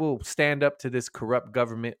here. I will stand up to this corrupt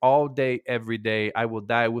government all day, every day. I will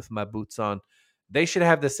die with my boots on. They should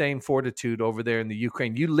have the same fortitude over there in the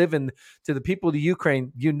Ukraine. You live to the people of the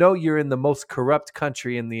Ukraine, you know you're in the most corrupt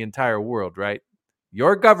country in the entire world, right?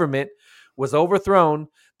 Your government was overthrown.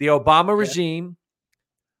 The Obama regime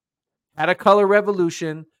had a color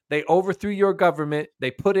revolution. They overthrew your government.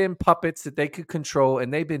 They put in puppets that they could control,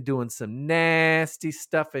 and they've been doing some nasty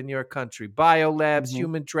stuff in your country. Biolabs,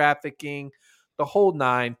 human trafficking, the whole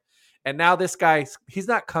nine. And now this guy, he's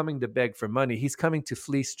not coming to beg for money. He's coming to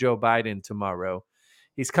fleece Joe Biden tomorrow.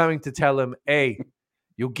 He's coming to tell him, hey,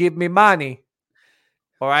 you give me money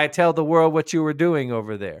or I tell the world what you were doing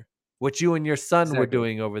over there, what you and your son were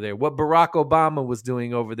doing over there, what Barack Obama was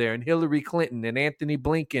doing over there, and Hillary Clinton and Anthony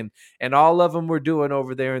Blinken and all of them were doing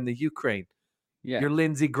over there in the Ukraine. Yeah. Your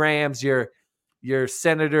Lindsey Graham's, your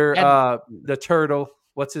Senator, the turtle,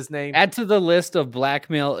 what's his name? Add to the list of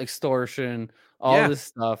blackmail, extortion, all this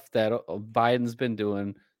stuff that Biden's been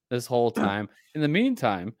doing this whole time. In the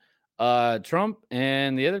meantime, Trump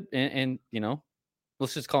and the other, and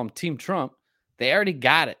let's just call him Team Trump. They already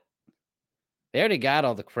got it. They already got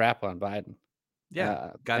all the crap on Biden.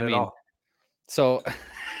 Yeah, got it all. So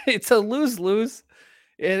it's a lose-lose.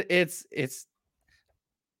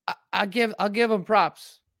 I'll give them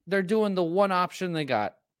props. They're doing the one option they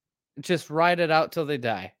got. Just ride it out till they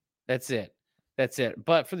die. That's it.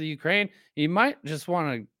 But for the Ukraine, you might just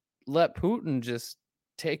want to let Putin just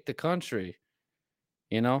take the country.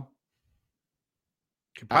 Could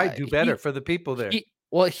probably do better for the people there.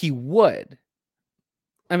 He would.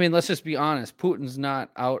 I mean, let's just be honest. Putin's not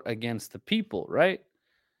out against the people, right?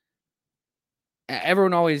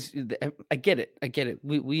 Everyone always, I get it.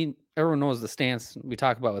 Everyone knows the stance we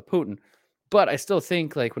talk about with Putin, but I still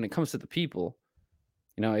think like when it comes to the people,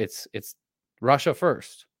 it's Russia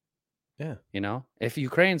first. Yeah. If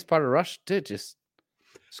Ukraine's part of Russia, just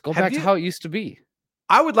go back to how it used to be.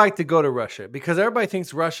 I would like to go to Russia because everybody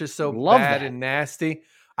thinks Russia's so bad and nasty.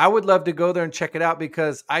 I would love to go there and check it out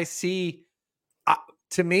because I see,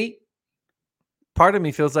 to me, part of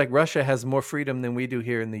me feels like Russia has more freedom than we do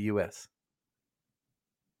here in the U.S.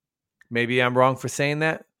 Maybe I'm wrong for saying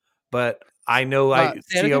that, but I know I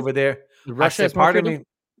see over there. Russia has part more of me,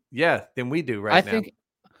 than we do right now. I think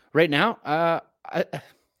right now,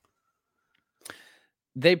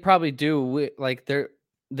 they probably do. Like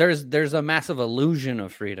there's a massive illusion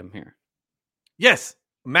of freedom here. Yes,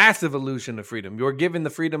 massive illusion of freedom. You're given the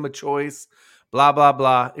freedom of choice. Blah blah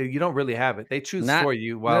blah. You don't really have it. They choose for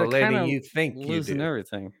you while letting you think you do.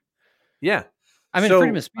 Everything. Yeah. I mean,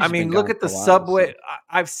 freedom of speech. I mean, look at the subway.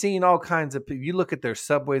 I've seen all kinds of people. You look at their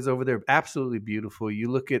subways over there, absolutely beautiful. You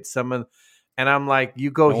look at some of, and I'm like,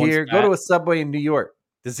 you go here, go to a subway in New York.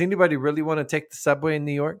 Does anybody really want to take the subway in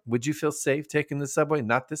New York? Would you feel safe taking the subway?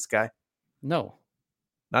 Not this guy. No.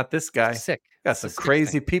 Not this guy. It's sick. You got some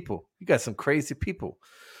crazy people. You got some crazy people.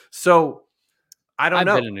 So I don't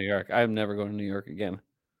know. I've been in New York. I'm never going to New York again.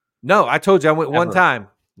 No, I told you I went one time.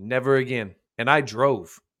 Never again. And I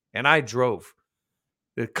drove.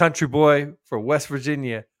 The country boy from West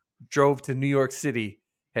Virginia drove to New York City.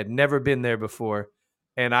 Had never been there before.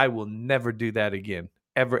 And I will never do that again.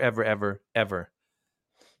 Ever, ever, ever, ever.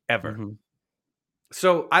 Ever. Mm-hmm.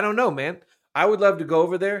 So I don't know, man. I would love to go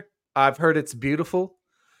over there. I've heard it's beautiful.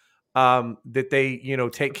 That they,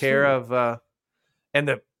 take care of, and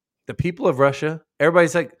the people of Russia.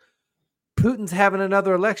 Everybody's like, Putin's having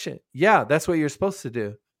another election. Yeah, that's what you're supposed to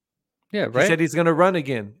do. Yeah, right. He said he's going to run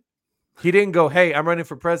again. He didn't go, hey, I'm running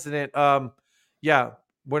for president. Yeah,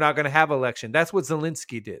 we're not going to have election. That's what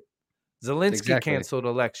Zelensky did. Zelensky canceled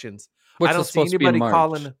elections. I don't see anybody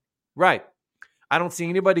calling. Right. I don't see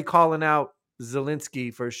anybody calling out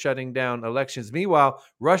Zelensky for shutting down elections. Meanwhile,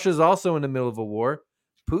 Russia's also in the middle of a war.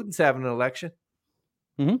 Putin's having an election.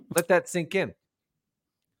 Mhm. Let that sink in.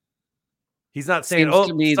 He's not saying, Seems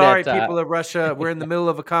to me sorry, that, people of Russia, we're in the middle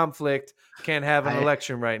of a conflict, can't have an I-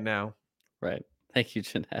 election right now. Right. Thank you,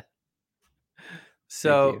 Jeanette.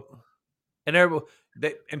 So, and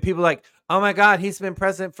people are like, oh my God, he's been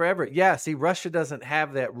president forever. Yeah, see, Russia doesn't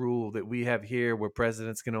have that rule that we have here where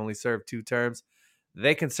presidents can only serve 2 terms.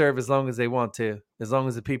 They can serve as long as they want to, as long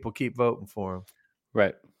as the people keep voting for him.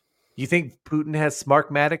 Right. You think Putin has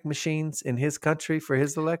Smartmatic machines in his country for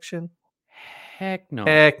his election? Heck no.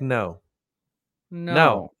 Heck no.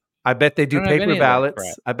 No. I bet they do don't have any paper of that ballots.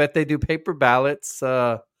 crap. I bet they do paper ballots.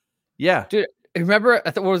 Yeah. Dude, remember,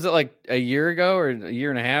 what was it, like a year ago or a year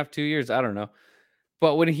and a half, 2 years? I don't know.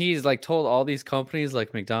 But when he's like told all these companies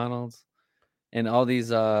like McDonald's and all these,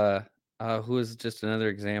 who is just another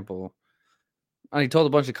example? He told a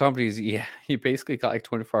bunch of companies, yeah, you basically got like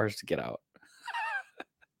 24 hours to get out.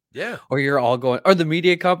 Yeah. Or you're all going, or the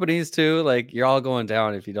media companies too, like you're all going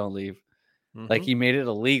down if you don't leave. Like he made it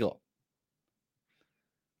illegal.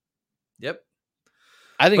 Yep.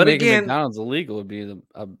 I think But making again- McDonald's illegal would be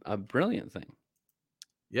a brilliant thing.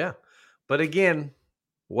 Yeah. But again,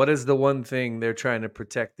 what is the one thing they're trying to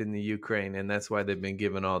protect in the Ukraine? And that's why they've been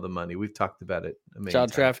given all the money. We've talked about it a million Child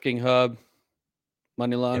times. trafficking hub,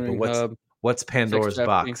 money laundering hub. What's Pandora's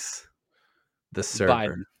trafficking. box? The server.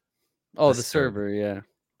 Biden. Oh, The the server. server, yeah.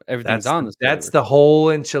 Everything's on the server. That's the whole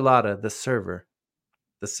enchilada, the server.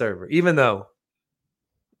 The server. Even though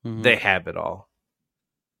Mhm. they have it all.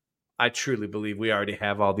 I truly believe we already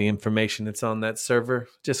have all the information that's on that server.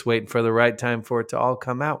 Just waiting for the right time for it to all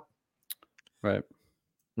come out. Right.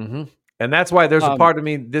 Mm-hmm. And that's why there's a part of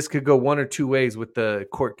me, this could go one or two ways with the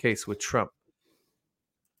court case with Trump.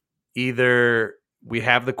 Either we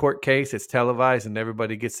have the court case, it's televised, and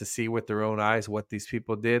everybody gets to see with their own eyes what these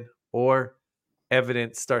people did, or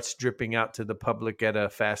evidence starts dripping out to the public at a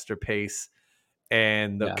faster pace,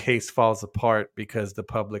 and the case falls apart because the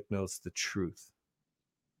public knows the truth.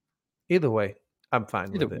 Either way, I'm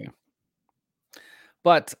fine with it.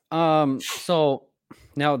 But so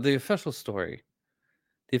now the official story.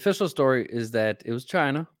 The official story is that it was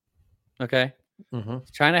China. Okay. Mm-hmm.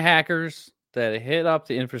 China hackers that hit up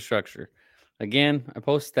the infrastructure. Again, I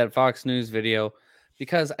posted that Fox News video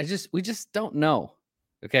because we just don't know.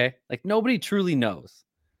 Okay. Like nobody truly knows.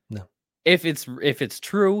 No. If it's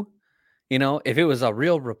true, if it was a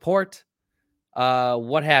real report,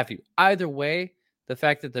 what have you. Either way, the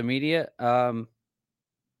fact that the media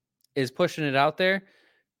is pushing it out there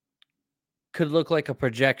could look like a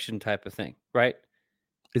projection type of thing, right?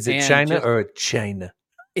 Is it China or China?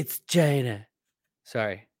 It's China.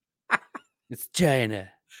 Sorry. It's China.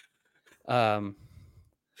 I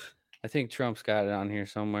think Trump's got it on here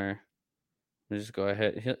somewhere. Let me just go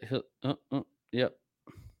ahead. Yep.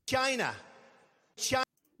 China.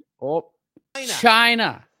 Oh,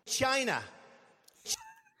 China.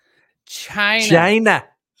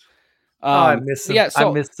 I miss him. Yeah,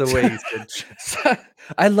 I miss the way he said.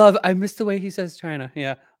 I miss the way he says China.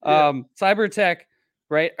 Yeah. Cyber attack.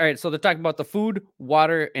 Right. All right. So they're talking about the food,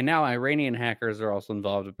 water, and now Iranian hackers are also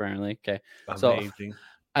involved, apparently. Okay. Amazing.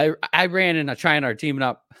 So Iran and China are teaming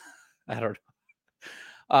up. I don't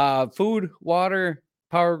know. Food, water,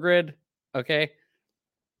 power grid. Okay.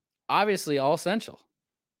 Obviously, all essential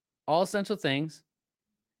things.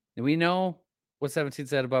 And we know what 17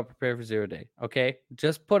 said about prepare for 0 day. Okay.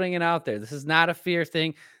 Just putting it out there. This is not a fear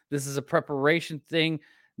thing. This is a preparation thing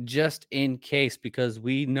just in case, because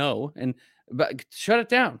we know. But shut it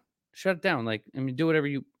down. Like, do whatever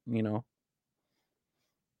you know.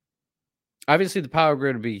 Obviously, the power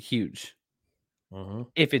grid would be huge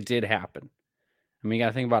if it did happen. You got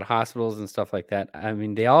to think about hospitals and stuff like that.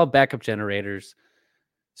 They all have backup generators.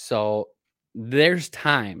 So there's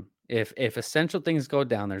time. If essential things go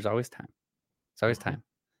down, there's always time. It's always time.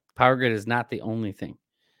 Power grid is not the only thing.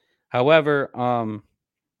 However,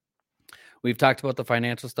 we've talked about the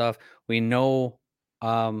financial stuff. We know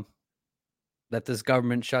that this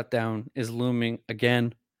government shutdown is looming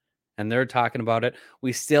again, and they're talking about it.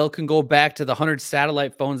 We still can go back to the 100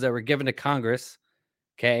 satellite phones that were given to Congress.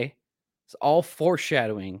 Okay. It's all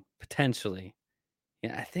foreshadowing, potentially.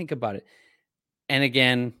 Yeah, I think about it. And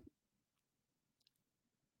again,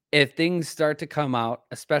 if things start to come out,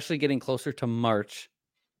 especially getting closer to March,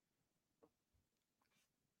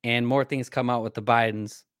 and more things come out with the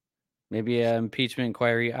Bidens, maybe an impeachment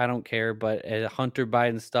inquiry, I don't care, but Hunter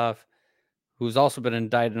Biden stuff, who's also been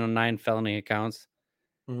indicted on 9 felony accounts.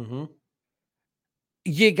 Mm-hmm.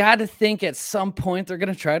 You got to think at some point they're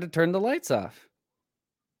going to try to turn the lights off.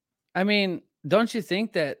 Don't you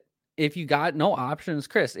think that if you got no options,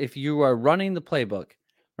 Chris, if you are running the playbook,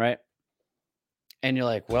 right? And you're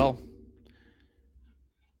like, well,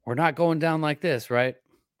 we're not going down like this, right?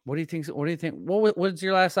 What do you think? What do you think? What's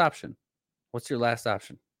your last option? What's your last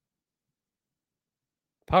option?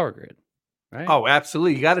 Power grid, right? Oh,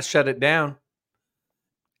 absolutely. You got to shut it down.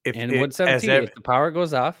 And what's 17? If the power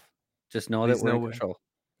goes off, just know that we're in control.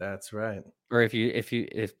 That's right. Or if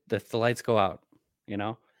the lights go out, you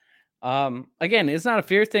know. Again, it's not a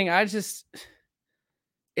fear thing.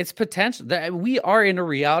 It's potential that we are in a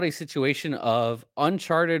reality situation of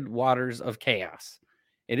uncharted waters of chaos.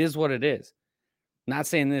 It is what it is. Not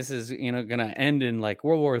saying this is, going to end in like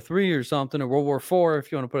World War III or something, or World War IV,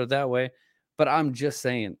 if you want to put it that way. But I'm just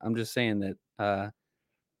saying that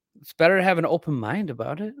it's better to have an open mind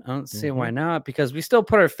about it. I don't see why not, because we still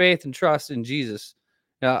put our faith and trust in Jesus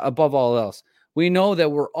above all else. We know that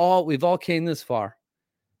we've all came this far,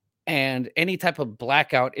 and any type of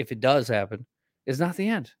blackout, if it does happen, is not the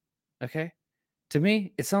end. Okay, to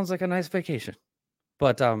me, it sounds like a nice vacation,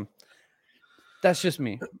 but that's just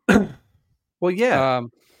me. Well, yeah.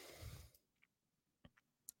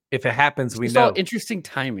 If it happens, we it's know. All interesting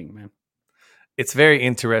timing, man. It's very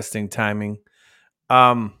interesting timing.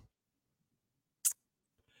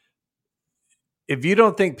 If you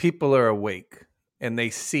don't think people are awake and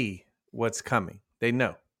they see what's coming, they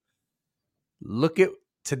know. Look at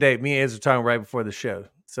today. Me and Ez were talking right before the show.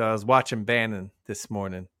 So I was watching Bannon this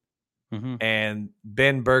morning, and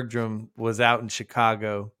Ben Bergdrum was out in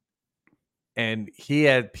Chicago, and he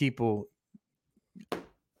had people.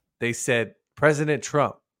 They said, President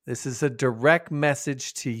Trump, this is a direct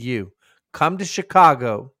message to you. Come to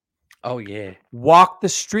Chicago. Oh, yeah. Walk the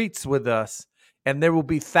streets with us, and there will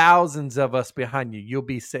be thousands of us behind you. You'll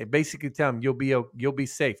be safe. Basically, tell them you'll be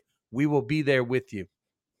safe. We will be there with you.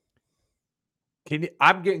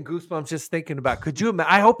 I'm getting goosebumps just thinking about. Could you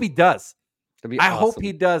imagine? I hope he does. I hope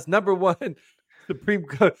he does. Number one, Supreme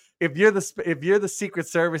Court. If you're the Secret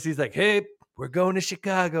Service, he's like, hey, we're going to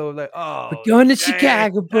Chicago. Like, oh, we're going to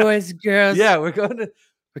Chicago, boys and girls. Yeah, we're going to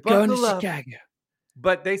Chicago.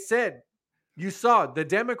 But they said, you saw the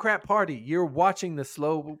Democrat Party. You're watching the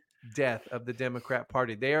slow death of the Democrat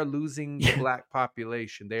Party. They are losing the black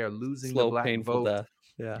population. They are losing the black vote. Death.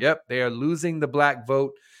 Yeah. Yep, they are losing the black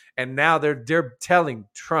vote, and now they're telling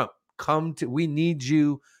Trump, we need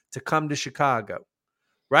you to come to Chicago,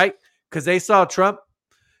 right? Because they saw Trump.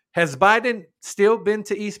 Has Biden still been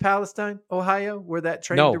to East Palestine, Ohio, where that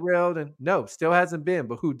train derailed? And no, still hasn't been.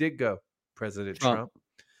 But who did go? President Trump.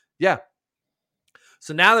 Yeah.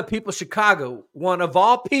 So now the people of Chicago, one of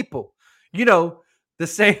all people, the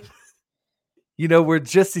same, where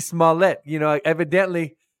Jussie Smollett,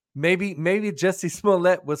 evidently, maybe Jussie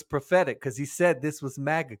Smollett was prophetic because he said this was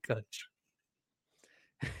MAGA country.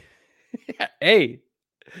 Hey,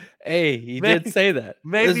 he did say that.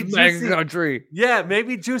 Maybe this MAGA country. Yeah,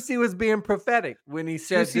 maybe Jussie was being prophetic when he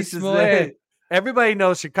said this is. Everybody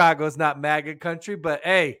knows Chicago is not MAGA country, but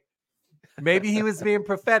hey, maybe he was being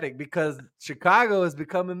prophetic because Chicago is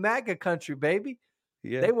becoming MAGA country, baby.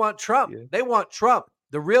 Yeah. They want Trump. Yeah. They want Trump,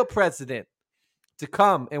 the real president, to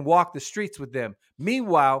come and walk the streets with them.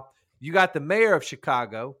 Meanwhile, you got the mayor of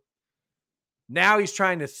Chicago. Now he's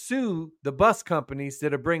trying to sue the bus companies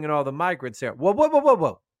that are bringing all the migrants here.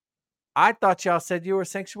 Whoa. I thought y'all said you were a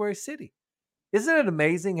sanctuary city. Isn't it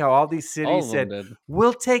amazing how all these cities said,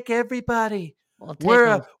 we'll take everybody.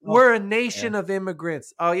 We're a nation of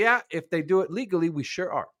immigrants. Oh, yeah? If they do it legally, we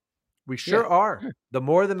sure are. We sure are. The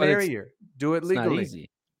more the merrier. Do it legally. Not easy.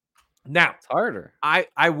 Now, it's harder.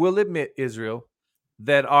 I will admit, Israel,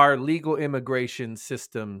 that our legal immigration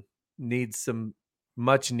system needs some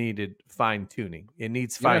much needed fine tuning. It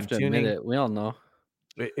needs fine tuning. We all know.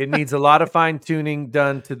 It needs a lot of fine tuning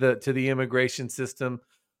done to the immigration system.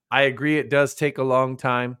 I agree it does take a long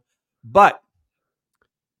time, but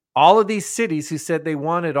all of these cities who said they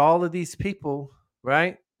wanted all of these people,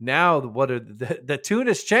 right? Now what are the tune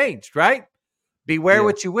has changed, right? Beware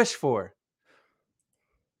what you wish for.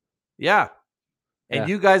 Yeah. And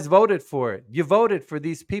you guys voted for it. You voted for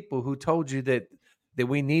these people who told you that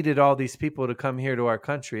we needed all these people to come here to our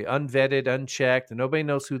country, unvetted, unchecked, and nobody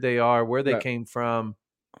knows who they are, where they came from,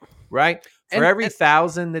 right? For every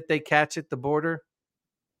 1,000 that they catch at the border,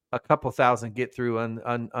 a couple thousand get through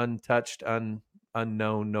untouched,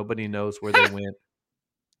 unknown. Nobody knows where they went.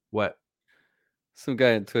 What? Some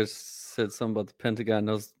guy on Twitch said something about the Pentagon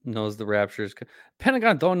knows the raptures.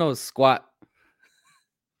 Pentagon don't know squat.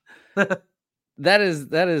 That is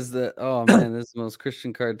the oh man, this is the most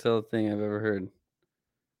Christian cartel thing I've ever heard.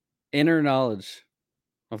 Inner knowledge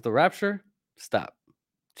of the rapture? Stop.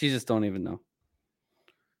 Jesus don't even know.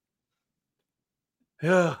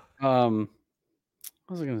 Yeah. What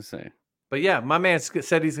was I gonna say? But yeah, my man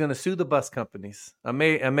said he's going to sue the bus companies.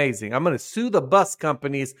 Amazing. I'm going to sue the bus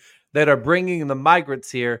companies that are bringing the migrants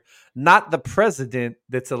here, not the president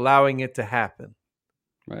that's allowing it to happen.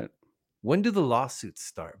 Right. When do the lawsuits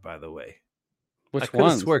start, by the way? Which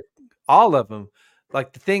ones? All of them.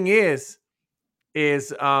 Like, the thing is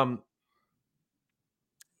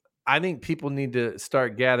I think people need to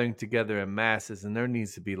start gathering together in masses, and there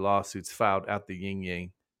needs to be lawsuits filed out the yin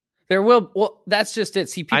yang. There will. Well, that's just it.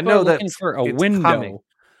 See, people are looking for a window coming.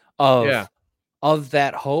 of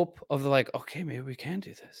that hope of like, okay, maybe we can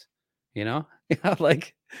do this. You know,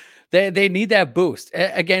 like they need that boost.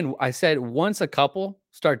 Again, I said once a couple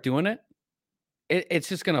start doing it, it's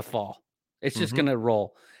just gonna fall. It's just gonna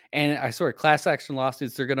roll. And I swear, class action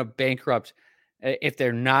lawsuits, they're gonna bankrupt if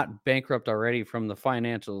they're not bankrupt already from the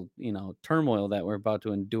financial, turmoil that we're about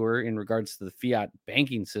to endure in regards to the fiat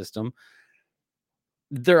banking system.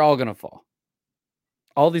 They're all gonna fall.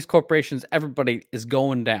 All these corporations, everybody is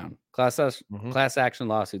going down. Class action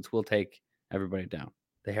lawsuits will take everybody down.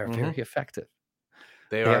 They are very effective.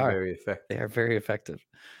 They are very effective. They are very effective.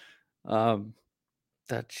 I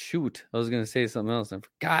was going to say something else. I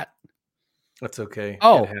forgot. That's okay.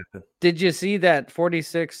 Oh, did you see that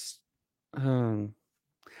 46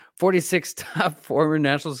 top former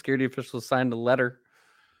national security officials signed a letter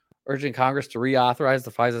urging Congress to reauthorize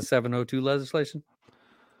the FISA 702 legislation?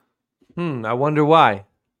 I wonder why.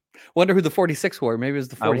 Wonder who the 46 were. Maybe it was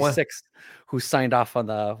the 46 who signed off on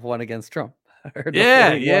the one against Trump. Or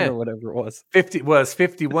whatever it was.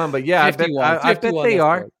 51, but yeah, 51, I bet they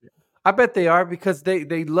are. I bet they are, because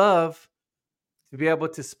they love to be able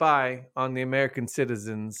to spy on the American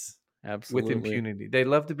citizens with impunity. They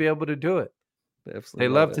love to be able to do it. They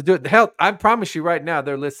love to do it. Hell, I promise you right now,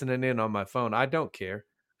 they're listening in on my phone. I don't care.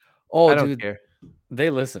 Oh, I don't care.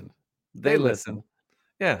 They listen. They listen.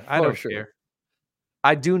 Yeah, I don't care.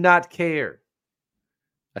 I do not care.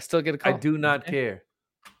 I still get a call. I do not care.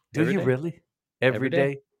 Do you really? Every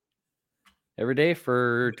day? Every day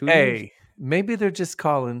for 2 years? Hey, maybe they're just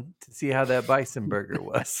calling to see how that bison burger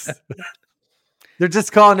was. They're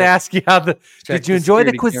just calling to ask you did you enjoy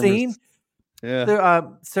the cuisine? Cameras. Yeah.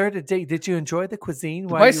 Sir, did you enjoy the cuisine?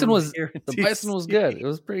 The bison was good. It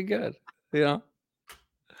was pretty good. Yeah,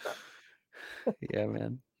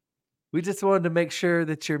 man. We just wanted to make sure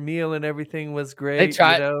that your meal and everything was great. They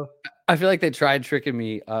tried. I feel like they tried tricking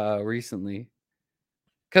me recently.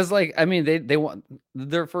 Because, they want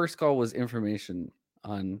their first call was information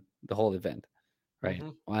on the whole event, right?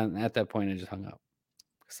 Well, at that point, I just hung up.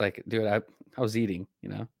 It's like, dude, I was eating,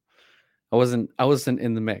 I wasn't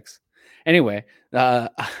in the mix. Anyway, I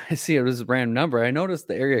see it was a random number. I noticed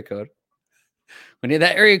the area code. When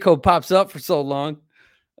that area code pops up for so long,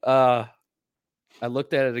 I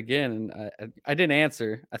looked at it again, and I didn't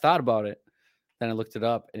answer. I thought about it. Then I looked it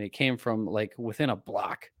up, and it came from within a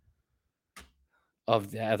block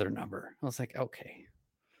of the other number. I was like, okay,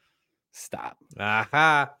 stop.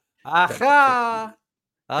 Aha.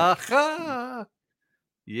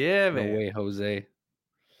 Yeah, man. No way, Jose.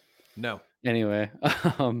 No. Anyway,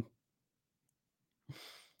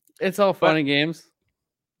 it's all fun and games.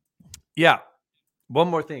 Yeah. One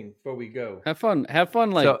more thing before we go. Have fun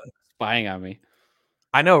spying on me.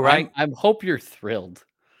 I know, right? I hope you're thrilled.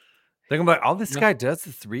 Think about all this guy does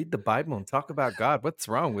is read the Bible and talk about God. What's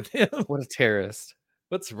wrong with him? What a terrorist.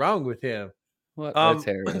 What's wrong with him? What a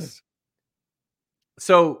terrorist.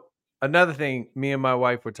 So another thing, me and my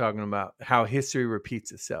wife were talking about how history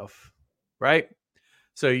repeats itself, right?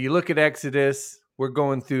 So you look at Exodus, we're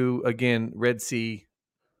going through, again, Red Sea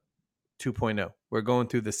 2.0. We're going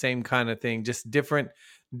through the same kind of thing, just different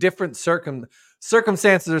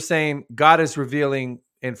circumstances are saying God is revealing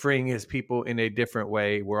and freeing his people in a different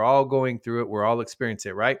way. We're all going through it. We're all experiencing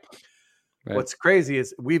it, right? What's crazy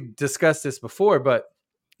is we've discussed this before, but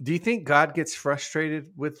do you think God gets frustrated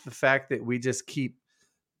with the fact that we just keep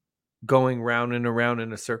going round and around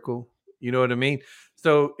in a circle? You know what I mean?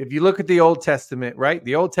 So if you look at the Old Testament, right?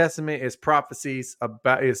 The Old Testament is prophecies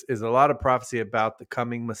about is a lot of prophecy about the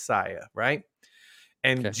coming Messiah, right?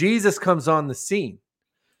 And Jesus comes on the scene.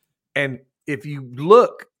 And if you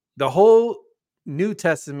look, the whole New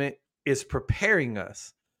Testament is preparing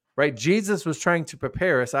us, right? Jesus was trying to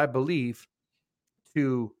prepare us, I believe,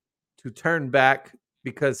 to turn back,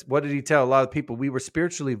 because what did he tell a lot of people? We were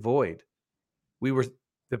spiritually void. We were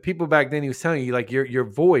the people back then. He was telling you, like, you're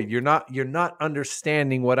void. You're not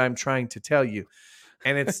understanding what I'm trying to tell you.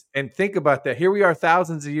 And and think about that. Here we are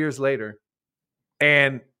thousands of years later.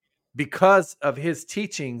 And because of his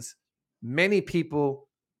teachings, many people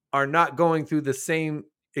are not going through the same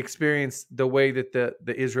experience the way that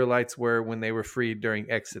the Israelites were when they were freed during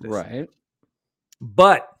Exodus. Right.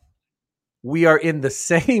 But we are in the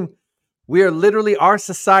same. We are literally, our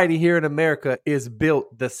society here in America is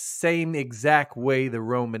built the same exact way the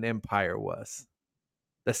Roman Empire was.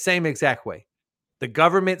 The same exact way. The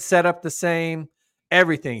government set up the same,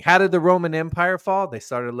 everything. How did the Roman Empire fall? They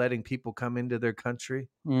started letting people come into their country,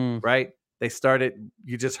 right? They started,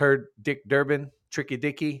 you just heard Dick Durbin, Tricky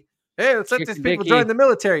Dicky. Hey, let's let these people join the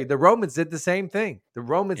military. The Romans did the same thing. The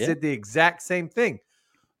Romans did the exact same thing.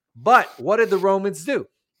 But what did the Romans do?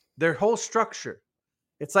 Their whole structure.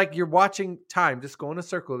 It's like you're watching time, just go in a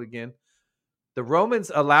circle again. The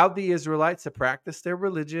Romans allowed the Israelites to practice their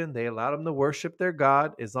religion. They allowed them to worship their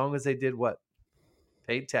God as long as they did what?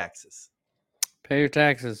 Paid taxes. Pay your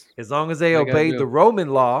taxes. As long as they obeyed the Roman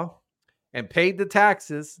law and paid the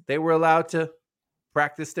taxes, they were allowed to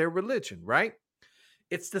practice their religion, right?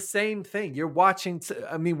 It's the same thing. You're watching.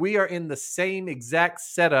 We are in the same exact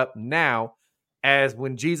setup now as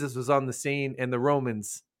when Jesus was on the scene and the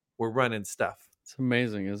Romans were running stuff. It's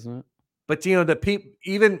amazing, isn't it? But, the people,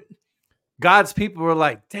 even God's people were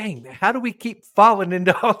like, dang, how do we keep falling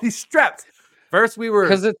into all these traps? First, we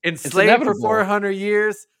were enslaved for 400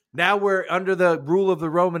 years. Now we're under the rule of the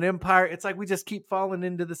Roman Empire. It's like we just keep falling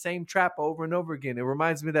into the same trap over and over again. It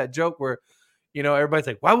reminds me of that joke where, everybody's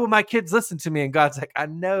like, why will my kids listen to me? And God's like, I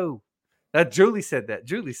know. Julie said that.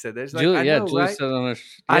 She's like, Julie, I know, Julie right? said on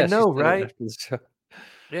I know, right?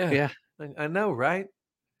 Yeah. I know, right?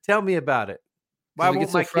 Tell me about it. Why we get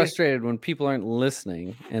so frustrated when people aren't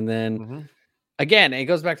listening, and then again, it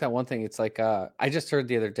goes back to that one thing. It's like I just heard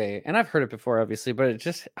the other day, and I've heard it before, obviously, but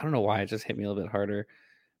I don't know why it just hit me a little bit harder.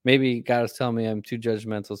 Maybe God is telling me I'm too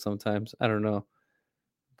judgmental sometimes. I don't know,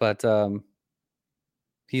 but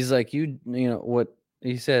he's like, what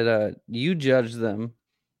he said. You judge them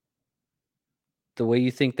the way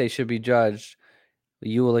you think they should be judged.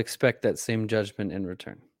 You will expect that same judgment in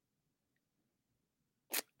return.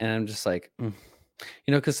 And I'm just like,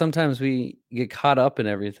 because sometimes we get caught up in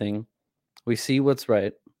everything. We see what's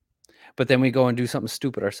right, but then we go and do something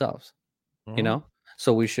stupid ourselves,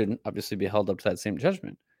 So we shouldn't obviously be held up to that same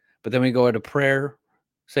judgment. But then we go into prayer,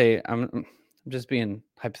 say, I'm just being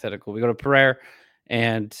hypothetical. We go to prayer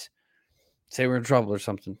and say we're in trouble or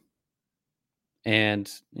something.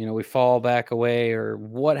 And, we fall back away or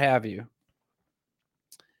what have you.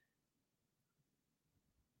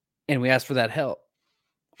 And we ask for that help.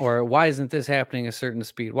 Or why isn't this happening a certain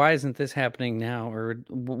speed? Why isn't this happening now? Or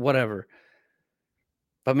whatever.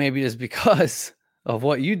 But maybe it's because of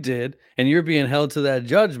what you did, and you're being held to that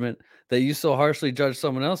judgment that you so harshly judge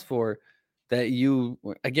someone else for, that you,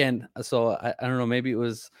 again, so I don't know, maybe it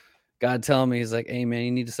was God telling me, he's like, hey man,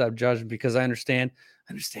 you need to stop judging, because I understand,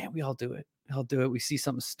 we all do it. We see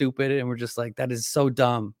something stupid and we're just like, that is so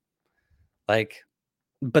dumb. Like,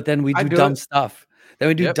 but then we do dumb stuff. Then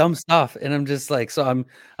we do dumb stuff. And I'm just like, so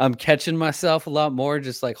I'm catching myself a lot more,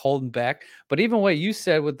 just like holding back. But even what you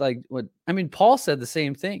said with Paul said the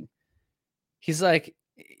same thing. He's like,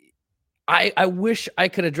 I wish I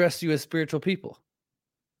could address you as spiritual people,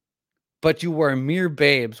 but you were mere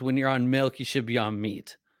babes. When you're on milk, you should be on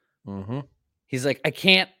meat. Mm-hmm. He's like, I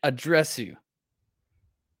can't address you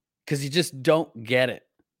because you just don't get it.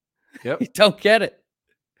 Yep. You don't get it.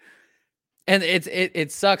 And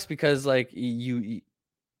it sucks because like you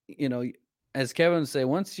as Kevin would say,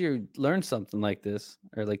 once you learn something like this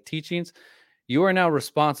or like teachings, you are now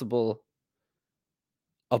responsible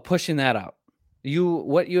of pushing that out.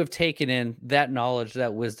 What you have taken in, that knowledge,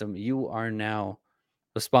 that wisdom, you are now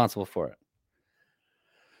responsible for it.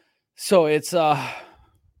 So it's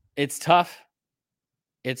tough.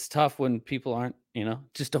 It's tough when people aren't,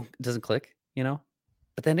 just doesn't click,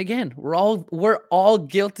 But then again, we're all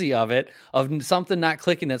guilty of it, of something not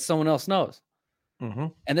clicking that someone else knows. Mm-hmm.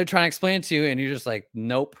 And they're trying to explain it to you, and you're just like,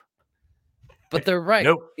 nope. But they're right.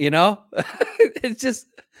 Nope.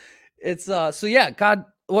 So yeah, God,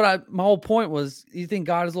 my whole point was, you think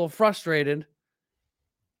God is a little frustrated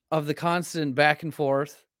of the constant back and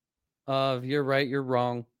forth of you're right, you're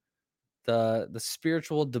wrong, the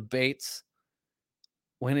spiritual debates,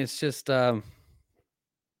 when it's just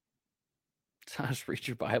just read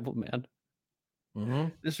your Bible, man. Mm-hmm.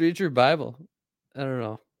 Just read your Bible. I don't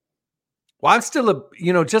know. Well, I'm still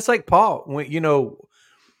just like Paul. When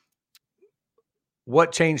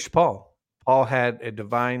what changed Paul? Paul had a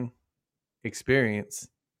divine experience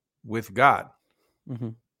with God. Mm-hmm.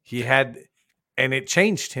 He had, and it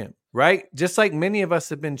changed him, right? Just like many of us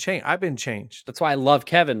have been changed. I've been changed. That's why I love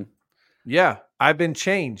Kevin. Yeah, I've been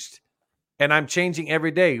changed. And I'm changing every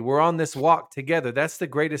day. We're on this walk together. That's the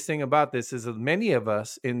greatest thing about this, is that many of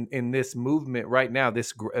us in this movement right now,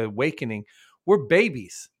 this awakening, we're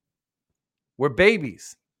babies. We're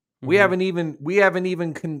babies. We Mhm.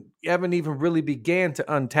 haven't even really began to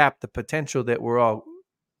untap the potential that we're all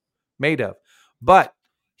made of. But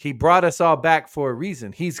he brought us all back for a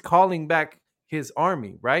reason. He's calling back his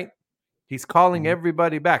army, right? He's calling Mhm.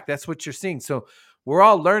 everybody back. That's what you're seeing. So we're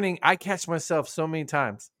all learning. I catch myself so many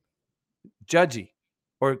times judgy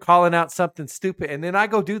or calling out something stupid, and then I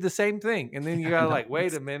go do the same thing. And then you I gotta know. like,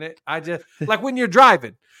 wait a minute. I just like when you're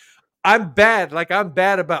driving. I'm bad. Like I'm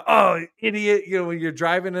bad about idiot, when you're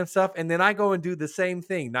driving and stuff. And then I go and do the same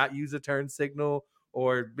thing, not use a turn signal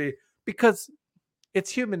because it's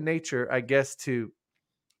human nature, I guess, to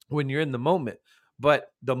when you're in the moment.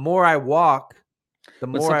 But the more I walk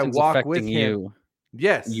When something's with affecting him. you,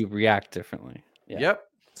 Yes. you react differently. Yeah. Yep.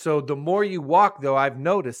 So the more you walk, though, I've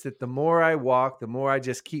noticed that the more I walk, the more I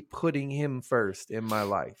just keep putting him first in my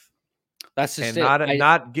life. That's just And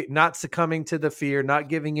it. not succumbing to the fear, not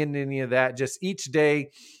giving in to any of that. Just each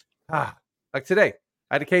day, like today,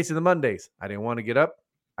 I had a case of the Mondays. I didn't want to get up.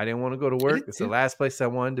 I didn't want to go to work. It's the last place I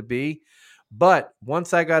wanted to be. But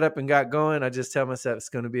once I got up and got going, I just tell myself it's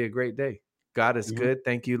going to be a great day. God is Mhm. good.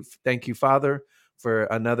 Thank you, Father, for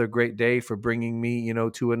another great day, for bringing me,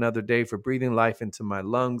 to another day, for breathing life into my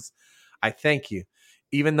lungs. I thank you.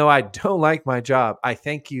 Even though I don't like my job, I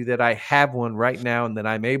thank you that I have one right now and that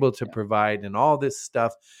I'm able to Yeah. provide and all this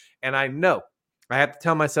stuff. And I know I have to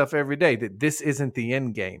tell myself every day that this isn't the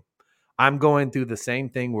end game. I'm going through the same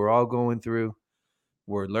thing we're all going through.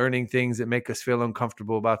 We're learning things that make us feel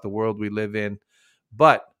uncomfortable about the world we live in.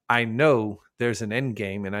 But I know there's an end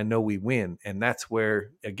game and I know we win. And that's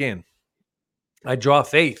where, again, I draw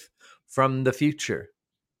faith from the future.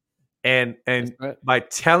 And That's right. by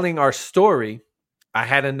telling our story, I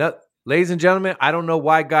had enough. Ladies and gentlemen, I don't know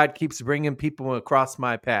why God keeps bringing people across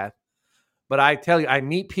my path, but I tell you, I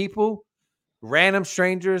meet people, random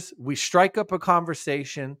strangers. We strike up a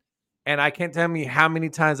conversation, and I can't tell me how many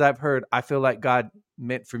times I've heard, I feel like God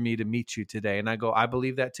meant for me to meet you today. And I go, I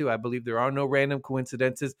believe that too. I believe there are no random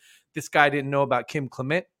coincidences. This guy didn't know about Kim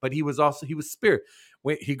Clement, but he was spirit.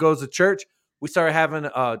 When he goes to church, we started having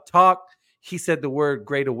a talk. He said the word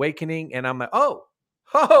great awakening, and I'm like, oh,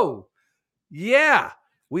 yeah,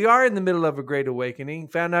 we are in the middle of a great awakening.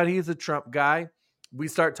 Found out he's a Trump guy. We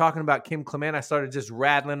start talking about Kim Clement. I started just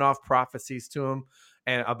rattling off prophecies to him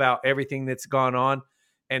and about everything that's gone on.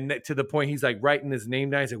 And to the point, he's like writing his name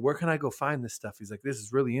down. He's like, where can I go find this stuff? He's like, this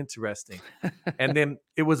is really interesting. And then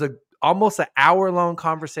it was almost an hour-long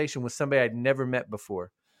conversation with somebody I'd never met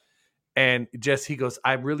before. And he goes,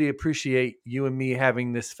 I really appreciate you and me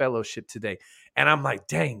having this fellowship today. And I'm like,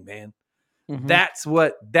 dang, man. Mhm. That's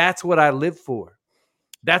what I live for.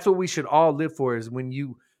 That's what we should all live for is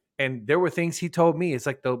and there were things he told me. It's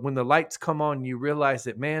like when the lights come on, you realize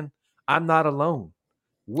that, man, I'm not alone.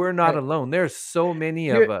 We're not Right. alone. There's so many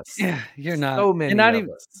of us. You're not. So And many of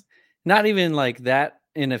us. not even like that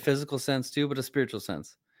in a physical sense too, but a spiritual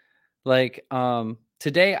sense. Like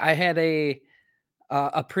today I had a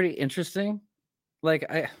pretty interesting, like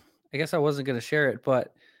I guess I wasn't going to share it,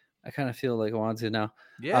 but I kind of feel like I want to now.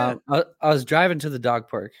 Yeah. I was driving to the dog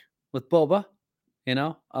park with Boba, we're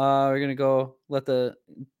going to go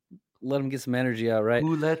let him get some energy out, right?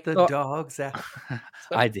 Who let the So dogs out?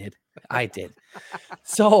 I did.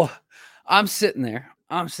 So I'm sitting there.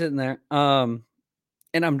 And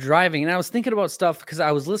I'm driving and I was thinking about stuff because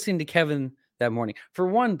I was listening to Kevin that morning. For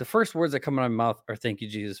one, the first words that come out of my mouth are thank you,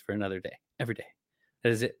 Jesus, for another day. Every day. That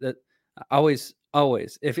is it. That always.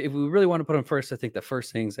 If we really want to put him first, I think the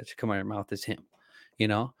first things that should come out of your mouth is him, you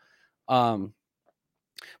know?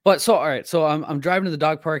 But so all right, so I'm driving to the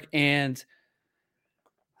dog park and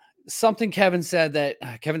something Kevin said that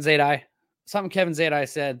Kevin Zadai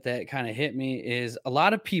said that kind of hit me is a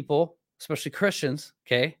lot of people, especially Christians,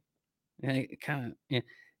 okay, kind of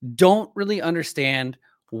don't really understand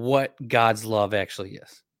what God's love actually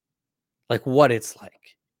is, like what it's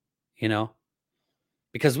like,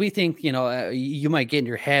 because we think, you might get in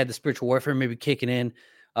your head, the spiritual warfare may be kicking in,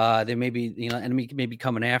 they may be, enemy may be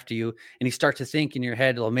coming after you, and you start to think in your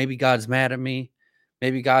head, well, maybe God's mad at me,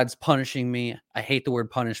 maybe God's punishing me. I hate the word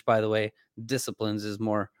punish, by the way. Disciplines is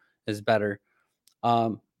better.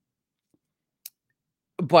 But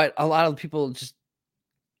a lot of people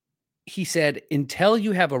he said, until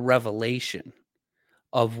you have a revelation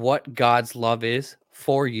of what God's love is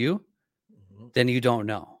for you, then you don't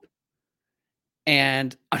know.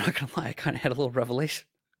 And I'm not gonna lie, I kind of had a little revelation.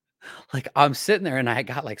 Like I'm sitting there and I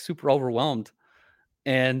got like super overwhelmed.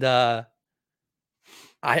 And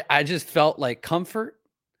I just felt like comfort.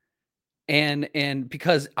 And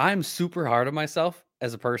because I'm super hard on myself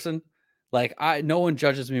as a person, like no one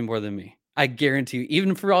judges me more than me. I guarantee you,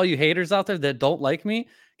 even for all you haters out there that don't like me,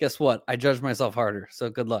 guess what? I judge myself harder. So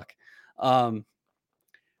good luck. But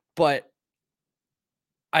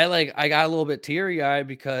I got a little bit teary-eyed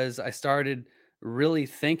because I started really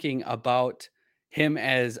thinking about him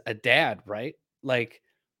as a dad, right? Like,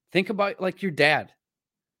 think about like your dad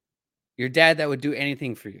that would do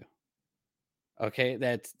anything for you. Okay.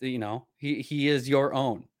 That's, he is your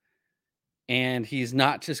own, and he's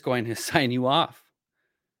not just going to sign you off,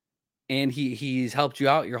 and he's helped you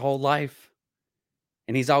out your whole life,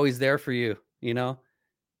 and he's always there for you.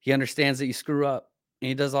 He understands that you screw up, and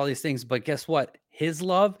he does all these things, but guess what? His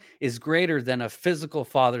love is greater than a physical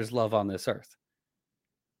father's love on this earth.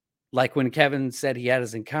 Like when Kevin said he had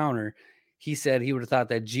his encounter, he said he would have thought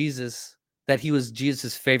that he was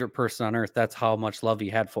Jesus' favorite person on earth. That's how much love he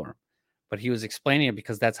had for him. But he was explaining it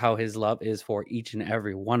because that's how his love is for each and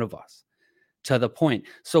every one of us, to the point.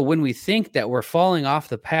 So when we think that we're falling off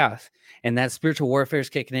the path and that spiritual warfare is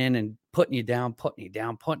kicking in and putting you down,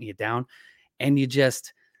 and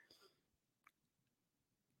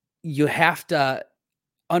you have to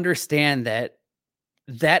understand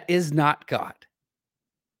that is not God.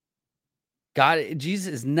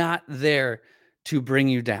 Jesus is not there to bring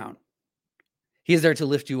you down. He is there to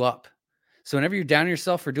lift you up. So whenever you're down on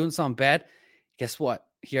yourself for doing something bad, guess what?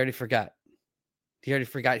 He already forgot.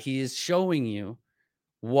 He is showing you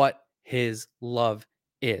what his love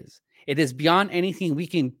is. It is beyond anything we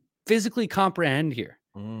can physically comprehend here.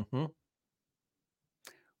 Mm-hmm.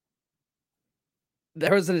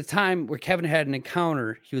 There was a time where Kevin had an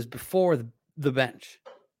encounter. He was before the bench.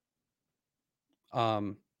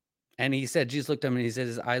 And he said, Jesus looked at him and he said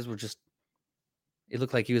his eyes were it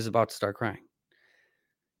looked like he was about to start crying.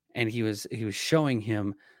 And he was showing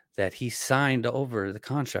him that he signed over the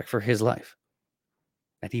contract for his life,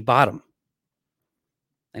 that he bought him.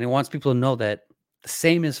 And he wants people to know that the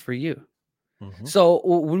same is for you. Mm-hmm. So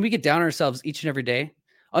when we get down on ourselves each and every day,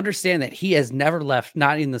 understand that he has never left,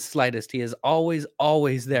 not in the slightest. He is always,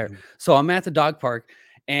 always there. Mm-hmm. So I'm at the dog park,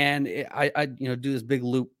 and I do this big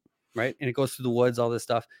loop, right? And it goes through the woods, all this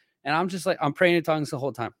stuff. And I'm just like, I'm praying in tongues the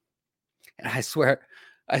whole time. And I swear,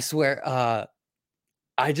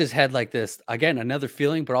 I just had like this, again, another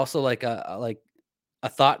feeling, but also like a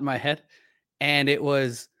thought in my head. And it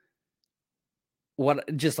was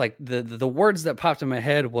the words that popped in my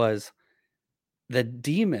head was, the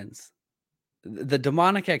demons, the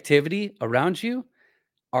demonic activity around you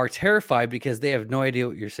are terrified because they have no idea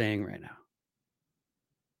what you're saying right now.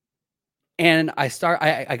 And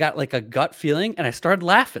I got like a gut feeling, and I started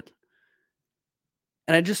laughing.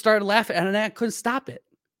 And I just started laughing, and I couldn't stop it.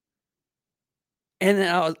 And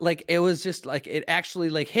then I was like, it was just like, it actually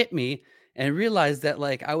like hit me, and realized that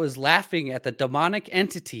like I was laughing at the demonic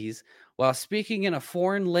entities while speaking in a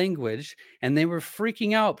foreign language, and they were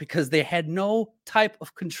freaking out because they had no type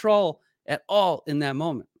of control at all in that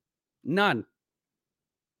moment. None.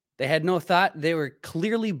 They had no thought. They were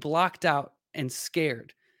clearly blocked out and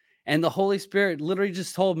scared. And the Holy Spirit literally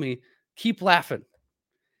just told me, keep laughing.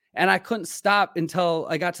 And I couldn't stop until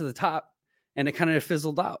I got to the top, and it kind of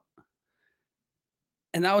fizzled out.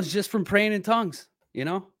 And that was just from praying in tongues,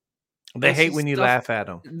 They hate when you laugh at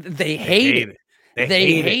them. They hate it.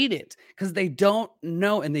 They hate it because they don't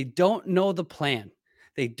know, and they don't know the plan.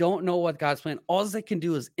 They don't know what God's plan. All they can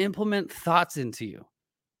do is implement thoughts into you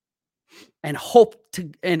and hope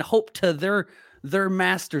to their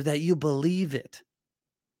master that you believe it.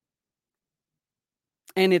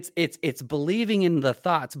 And it's believing in the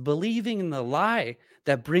thoughts, believing in the lie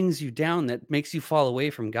that brings you down, that makes you fall away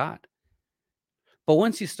from God. But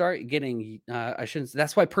once you start getting,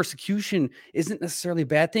 that's why persecution isn't necessarily a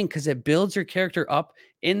bad thing, because it builds your character up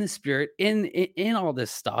in the spirit, in all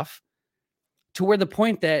this stuff, to where the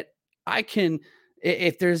point that I can,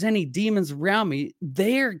 if there's any demons around me,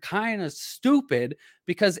 they're kind of stupid,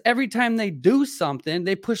 because every time they do something,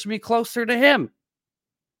 they push me closer to him.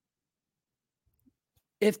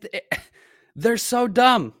 They're so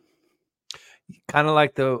dumb. Kind of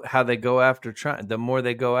like how they go after trying. The more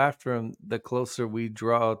they go after him, the closer we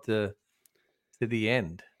draw to the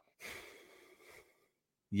end.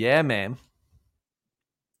 Yeah, man.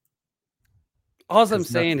 All I'm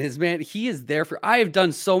saying is, man, he is there for. I have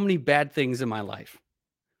done so many bad things in my life.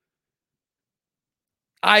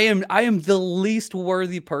 I am the least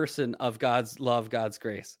worthy person of God's love, God's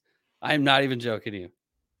grace. I am not even joking to you.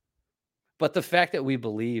 But the fact that we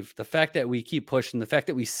believe, the fact that we keep pushing, the fact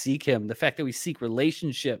that we seek him, the fact that we seek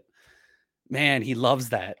relationship, man, he loves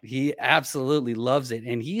that. He absolutely loves it.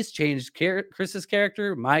 And he's changed Chris's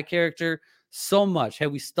character, my character, so much.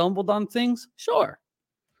 Have we stumbled on things? Sure.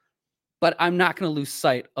 But I'm not going to lose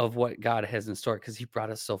sight of what God has in store, because he brought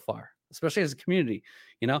us so far. especially as a community,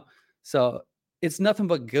 you know? So it's nothing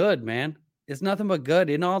but good, man. It's nothing but good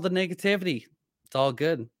in all the negativity. It's all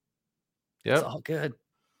good. It's Yep. all good.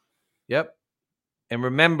 Yep. And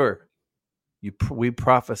remember, we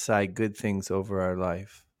prophesy good things over our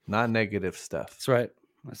life, not negative stuff. That's right.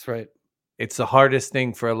 That's right. It's the hardest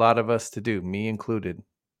thing for a lot of us to do, me included.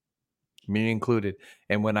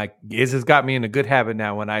 And when this has got me in a good habit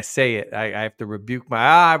now. When I say it, I have to rebuke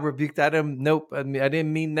I rebuked that. Nope, I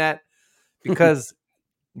didn't mean that. Because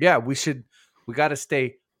yeah, we got to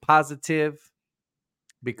stay positive,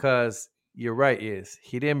 because you're right,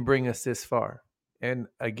 he didn't bring us this far. And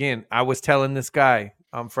again, I was telling this guy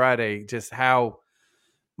on Friday just how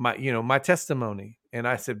my testimony. And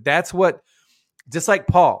I said, that's what, just like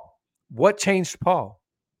Paul, what changed Paul?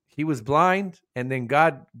 He was blind, and then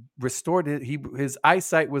God restored it. His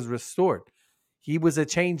eyesight was restored. He was a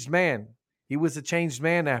changed man. He was a changed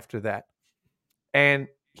man after that. And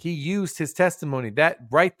he used his testimony. That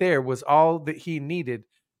right there was all that he needed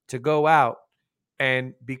to go out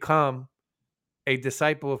and become a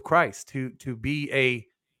disciple of Christ, to be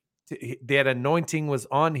that anointing was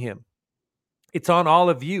on him. It's on all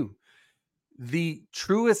of you. The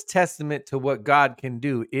truest testament to what God can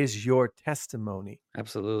do is your testimony.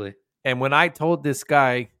 Absolutely. And when I told this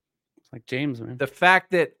guy, like James, man, the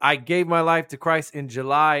fact that I gave my life to Christ in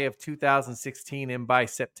July of 2016, and by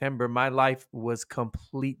September, my life was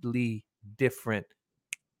completely different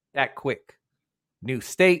that quick. New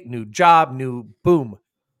state, new job, new boom.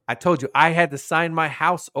 I told you I had to sign my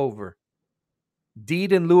house over.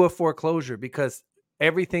 Deed in lieu of foreclosure, because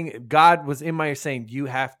everything, God was in my ear saying, you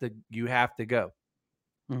have to go.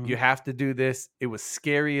 Mm-hmm. You have to do this. It was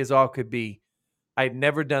scary as all could be. I had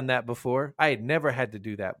never done that before. I had never had to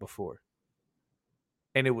do that before.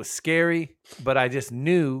 And it was scary, but I just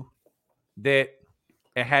knew that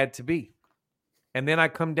it had to be. And then I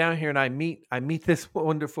come down here and I meet this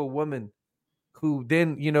wonderful woman who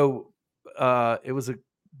then, it was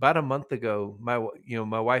about a month ago. My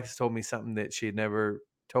wife told me something that she had never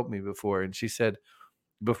told me before. And she said,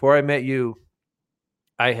 before I met you,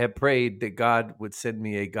 I had prayed that God would send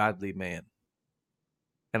me a godly man.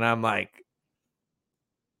 And I'm like,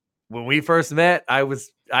 when we first met, I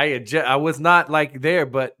was not like there,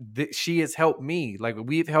 but she has helped me. Like,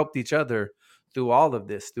 we've helped each other through all of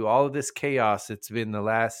this chaos. It's been the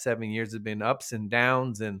last 7 years. It's been ups and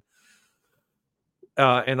downs. And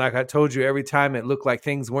like I told you, every time it looked like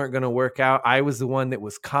things weren't going to work out, I was the one that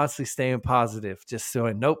was constantly staying positive, just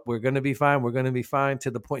saying, nope, we're going to be fine. We're going to be fine,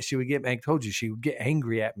 to the point she would she would get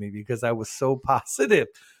angry at me because I was so positive,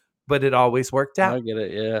 but it always worked out. I get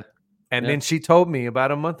it. Yeah. And then she told me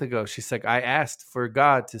about a month ago, she's like, I asked for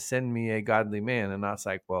God to send me a godly man. And I was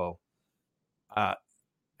like, well,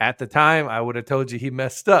 at the time I would have told you he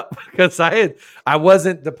messed up, because I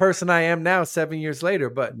wasn't the person I am now 7 years later,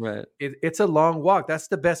 but right. It's a long walk. That's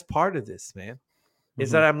the best part of this, man,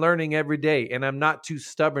 is that I'm learning every day, and I'm not too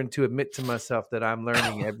stubborn to admit to myself that I'm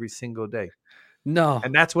learning every single day. No.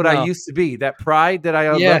 And that's what I used to be. That pride that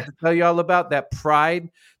I love to tell you all about, that pride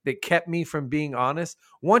that kept me from being honest.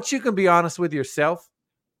 Once you can be honest with yourself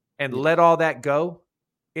and let all that go,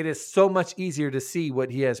 it is so much easier to see what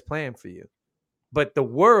he has planned for you. But the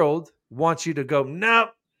world wants you to go, nope,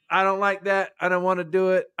 I don't like that. I don't want to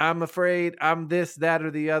do it. I'm afraid. I'm this, that, or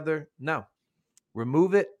the other. No.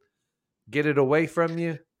 Remove it. Get it away from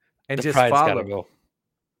you. And just follow. Gotta go.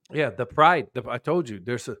 Yeah, the pride. I told you,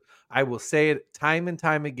 I will say it time and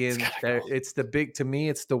time again. It's to me,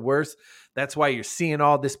 it's the worst. That's why you're seeing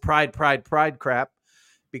all this pride crap,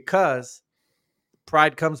 because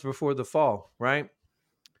pride comes before the fall, right?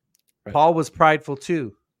 Paul was prideful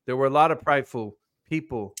too. There were a lot of prideful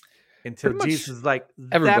people until Jesus, like,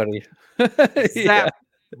 everybody. Zap,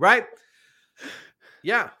 right?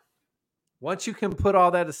 Yeah. Once you can put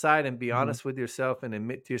all that aside and be honest with yourself and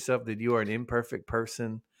admit to yourself that you are an imperfect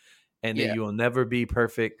person and that you will never be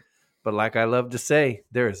perfect. But like I love to say,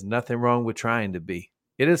 there is nothing wrong with trying to be.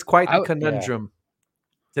 It is quite the conundrum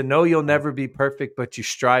to know you'll never be perfect, but you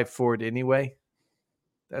strive for it anyway.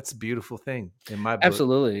 That's a beautiful thing in my book.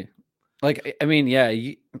 Absolutely. Like, I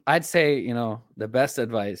mean, I'd say, the best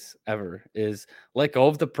advice ever is let go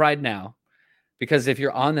of the pride now, because if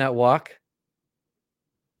you're on that walk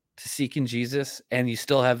to seeking Jesus and you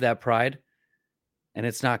still have that pride and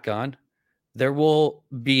it's not gone, there will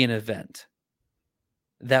be an event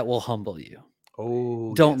that will humble you.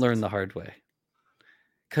 Oh, don't learn the hard way,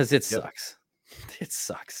 because it sucks. It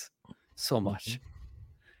sucks so much.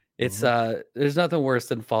 It's there's nothing worse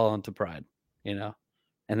than falling to pride, and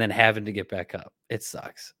then having to get back up. It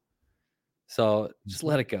sucks. So just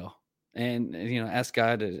let it go, and ask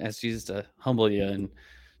God, ask Jesus to humble you and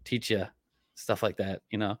teach you stuff like that,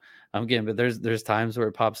 you know. Again, but there's times where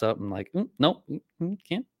it pops up and I'm like, nope,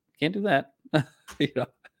 can't do that. You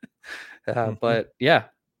know. But yeah.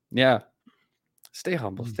 Stay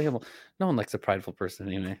humble. No one likes a prideful person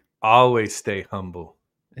anyway. Always stay humble.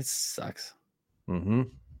 It sucks. Mm-hmm.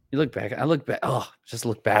 You look back. I look back. Oh, just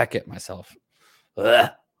look back at myself.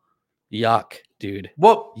 Ugh. Yuck, dude.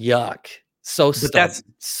 Well, yuck. So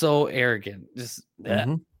stubborn, so arrogant. Just.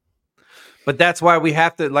 Mm-hmm. But that's why we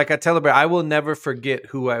have to, like I tell everybody, I will never forget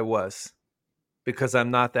who I was because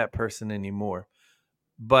I'm not that person anymore.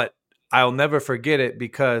 But I'll never forget it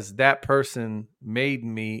because that person made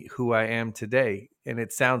me who I am today. And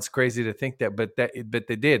it sounds crazy to think that, but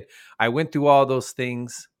they did. I went through all those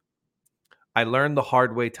things. I learned the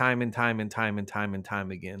hard way time and time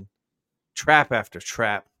again. Trap after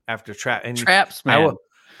trap after trap. And traps, man.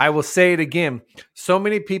 I will say it again. So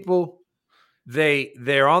many people,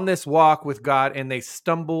 they're on this walk with God and they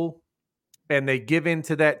stumble and they give in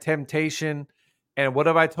to that temptation. And what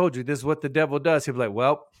have I told you? This is what the devil does. He'll be like,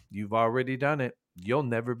 well, you've already done it. You'll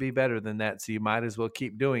never be better than that. So you might as well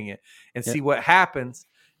keep doing it and see what happens.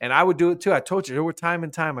 And I would do it too. I told you there were time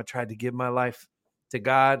and time I tried to give my life to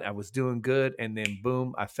God. I was doing good. And then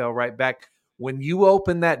boom, I fell right back. When you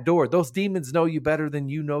open that door, those demons know you better than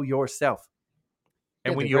you know yourself.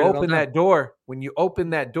 And when you open that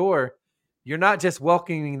door, you're not just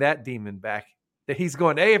welcoming that demon back. That he's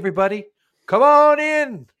going, hey, everybody, come on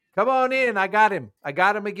in. Come on in. I got him. I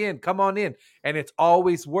got him again. Come on in. And it's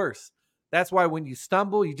always worse. That's why when you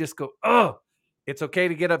stumble, you just go, oh, it's okay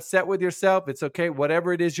to get upset with yourself. It's okay.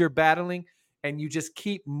 Whatever it is you're battling. And you just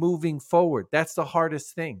keep moving forward. That's the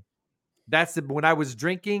hardest thing. When I was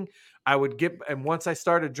drinking, I would and once I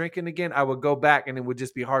started drinking again, I would go back and it would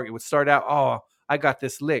just be hard. It would start out, oh, I got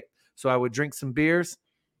this licked. So I would drink some beers.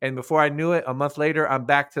 And before I knew it, a month later, I'm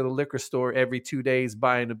back to the liquor store every 2 days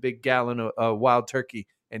buying a big gallon of wild turkey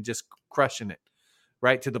and just crushing it,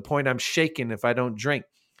 right? To the point I'm shaking if I don't drink.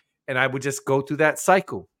 And I would just go through that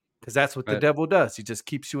cycle because that's what the devil does. He just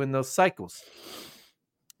keeps you in those cycles.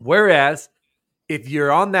 Whereas if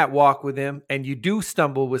you're on that walk with him and you do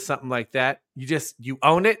stumble with something like that, you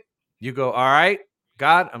own it. You go, all right,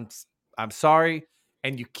 God, I'm sorry.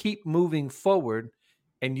 And you keep moving forward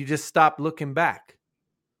and you just stop looking back.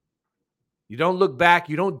 You don't look back.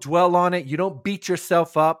 You don't dwell on it. You don't beat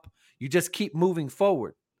yourself up. You just keep moving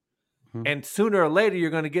forward. Mm-hmm. And sooner or later, you're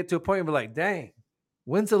going to get to a point and be like, dang,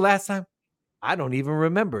 when's the last time? I don't even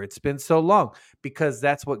remember. It's been so long because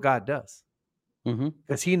that's what God does.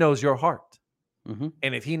 Because he knows your heart. Mm-hmm.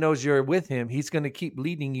 And if he knows you're with him, he's going to keep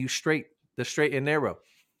leading you the straight and narrow.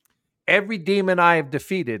 Every demon I have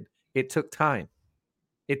defeated, it took time.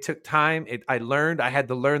 It took time. I had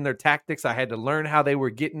to learn their tactics. I had to learn how they were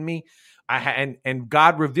getting me. And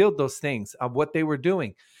God revealed those things of what they were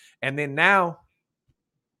doing. And then now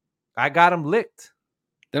I got them licked.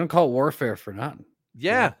 They don't call it warfare for nothing.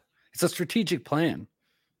 Yeah. You know? It's a strategic plan.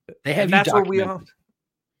 They have you documented.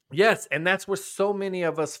 Yes. And that's where so many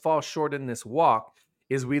of us fall short in this walk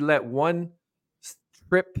is we let one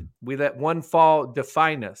trip, we let one fall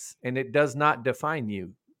define us, and it does not define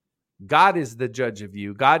you. God is the judge of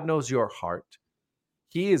you. God knows your heart.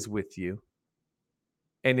 He is with you.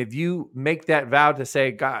 And if you make that vow to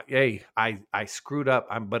say, God, hey, I screwed up,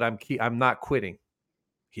 but I'm not quitting.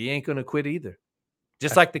 He ain't going to quit either.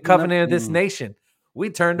 Just like the covenant of this nation. We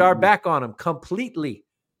turned our back on him completely.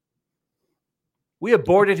 We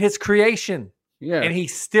aborted his creation. Yeah. And he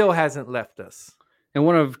still hasn't left us. In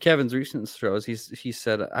one of Kevin's recent shows, he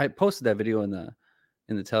said, I posted that video in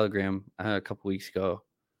the Telegram a couple weeks ago,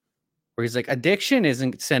 where he's like, addiction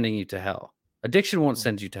isn't sending you to hell. Addiction won't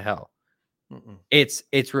send you to hell. Mm-mm.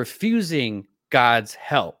 It's refusing God's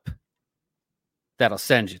help that'll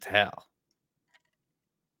send you to hell.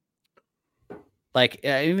 Like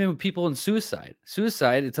even with people in suicide,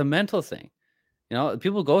 it's a mental thing. You know,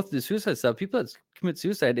 people go through the suicide stuff. People that commit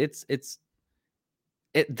suicide,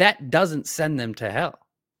 that doesn't send them to hell.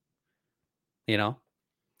 You know,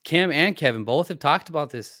 Kim and Kevin both have talked about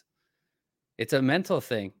this. It's a mental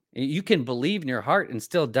thing. You can believe in your heart and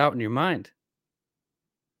still doubt in your mind.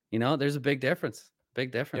 You know, there's a big difference.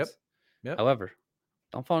 Yep. However,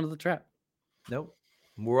 don't fall into the trap. Nope.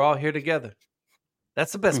 We're all here together.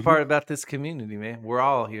 That's the best part about this community, man. We're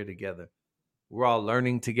all here together. We're all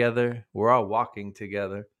learning together. We're all walking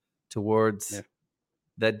together towards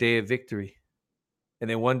that day of victory. And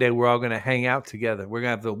then one day we're all going to hang out together. We're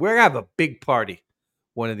going to have a big party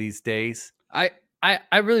one of these days. I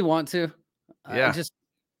really want to. Yeah. Just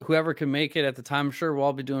whoever can make it at the time, I'm sure we'll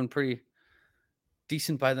all be doing pretty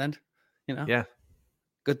decent by then. You know? Yeah.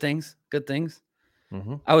 Good things.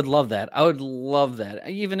 Mm-hmm. I would love that. I would love that.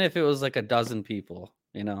 Even if it was like a dozen people,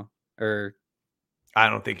 or I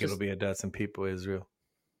don't think it'll be a dozen people, Israel.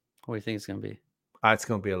 what do you think it's going to be? It's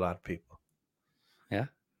going to be a lot of people. Yeah.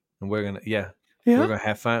 And we're going to, we're going to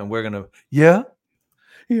have fun. And we're going to, yeah.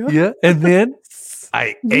 And then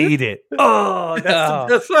I ate it. Oh,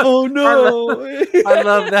 that's oh no. I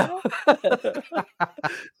love that.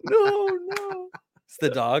 No. It's the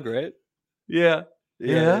dog, right? Yeah.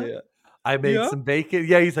 Yeah. I made some bacon.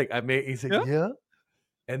 Yeah, he's like, yeah.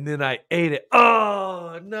 And then I ate it.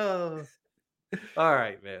 Oh, no. All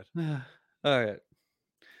right, man. All right.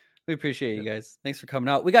 We appreciate you guys. Thanks for coming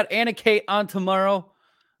out. We got Anna Kate on tomorrow.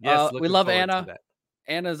 Yes, we love Anna.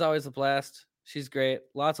 Anna's always a blast. She's great.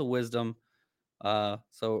 Lots of wisdom.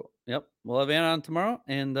 So, yep. We'll have Anna on tomorrow.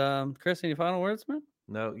 And Chris, any final words, man?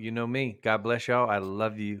 No, you know me. God bless y'all. I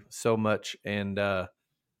love you so much. And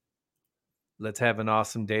let's have an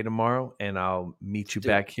awesome day tomorrow. And I'll meet you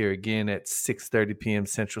back here again at 6:30 p.m.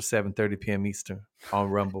 Central, 7:30 p.m. Eastern on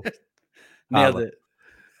Rumble. Nailed it.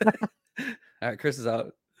 All right, Chris is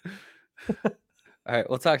out. All right,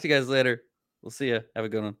 we'll talk to you guys later. We'll see you. Have a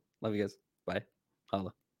good one. Love you guys. Bye.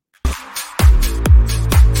 Holla.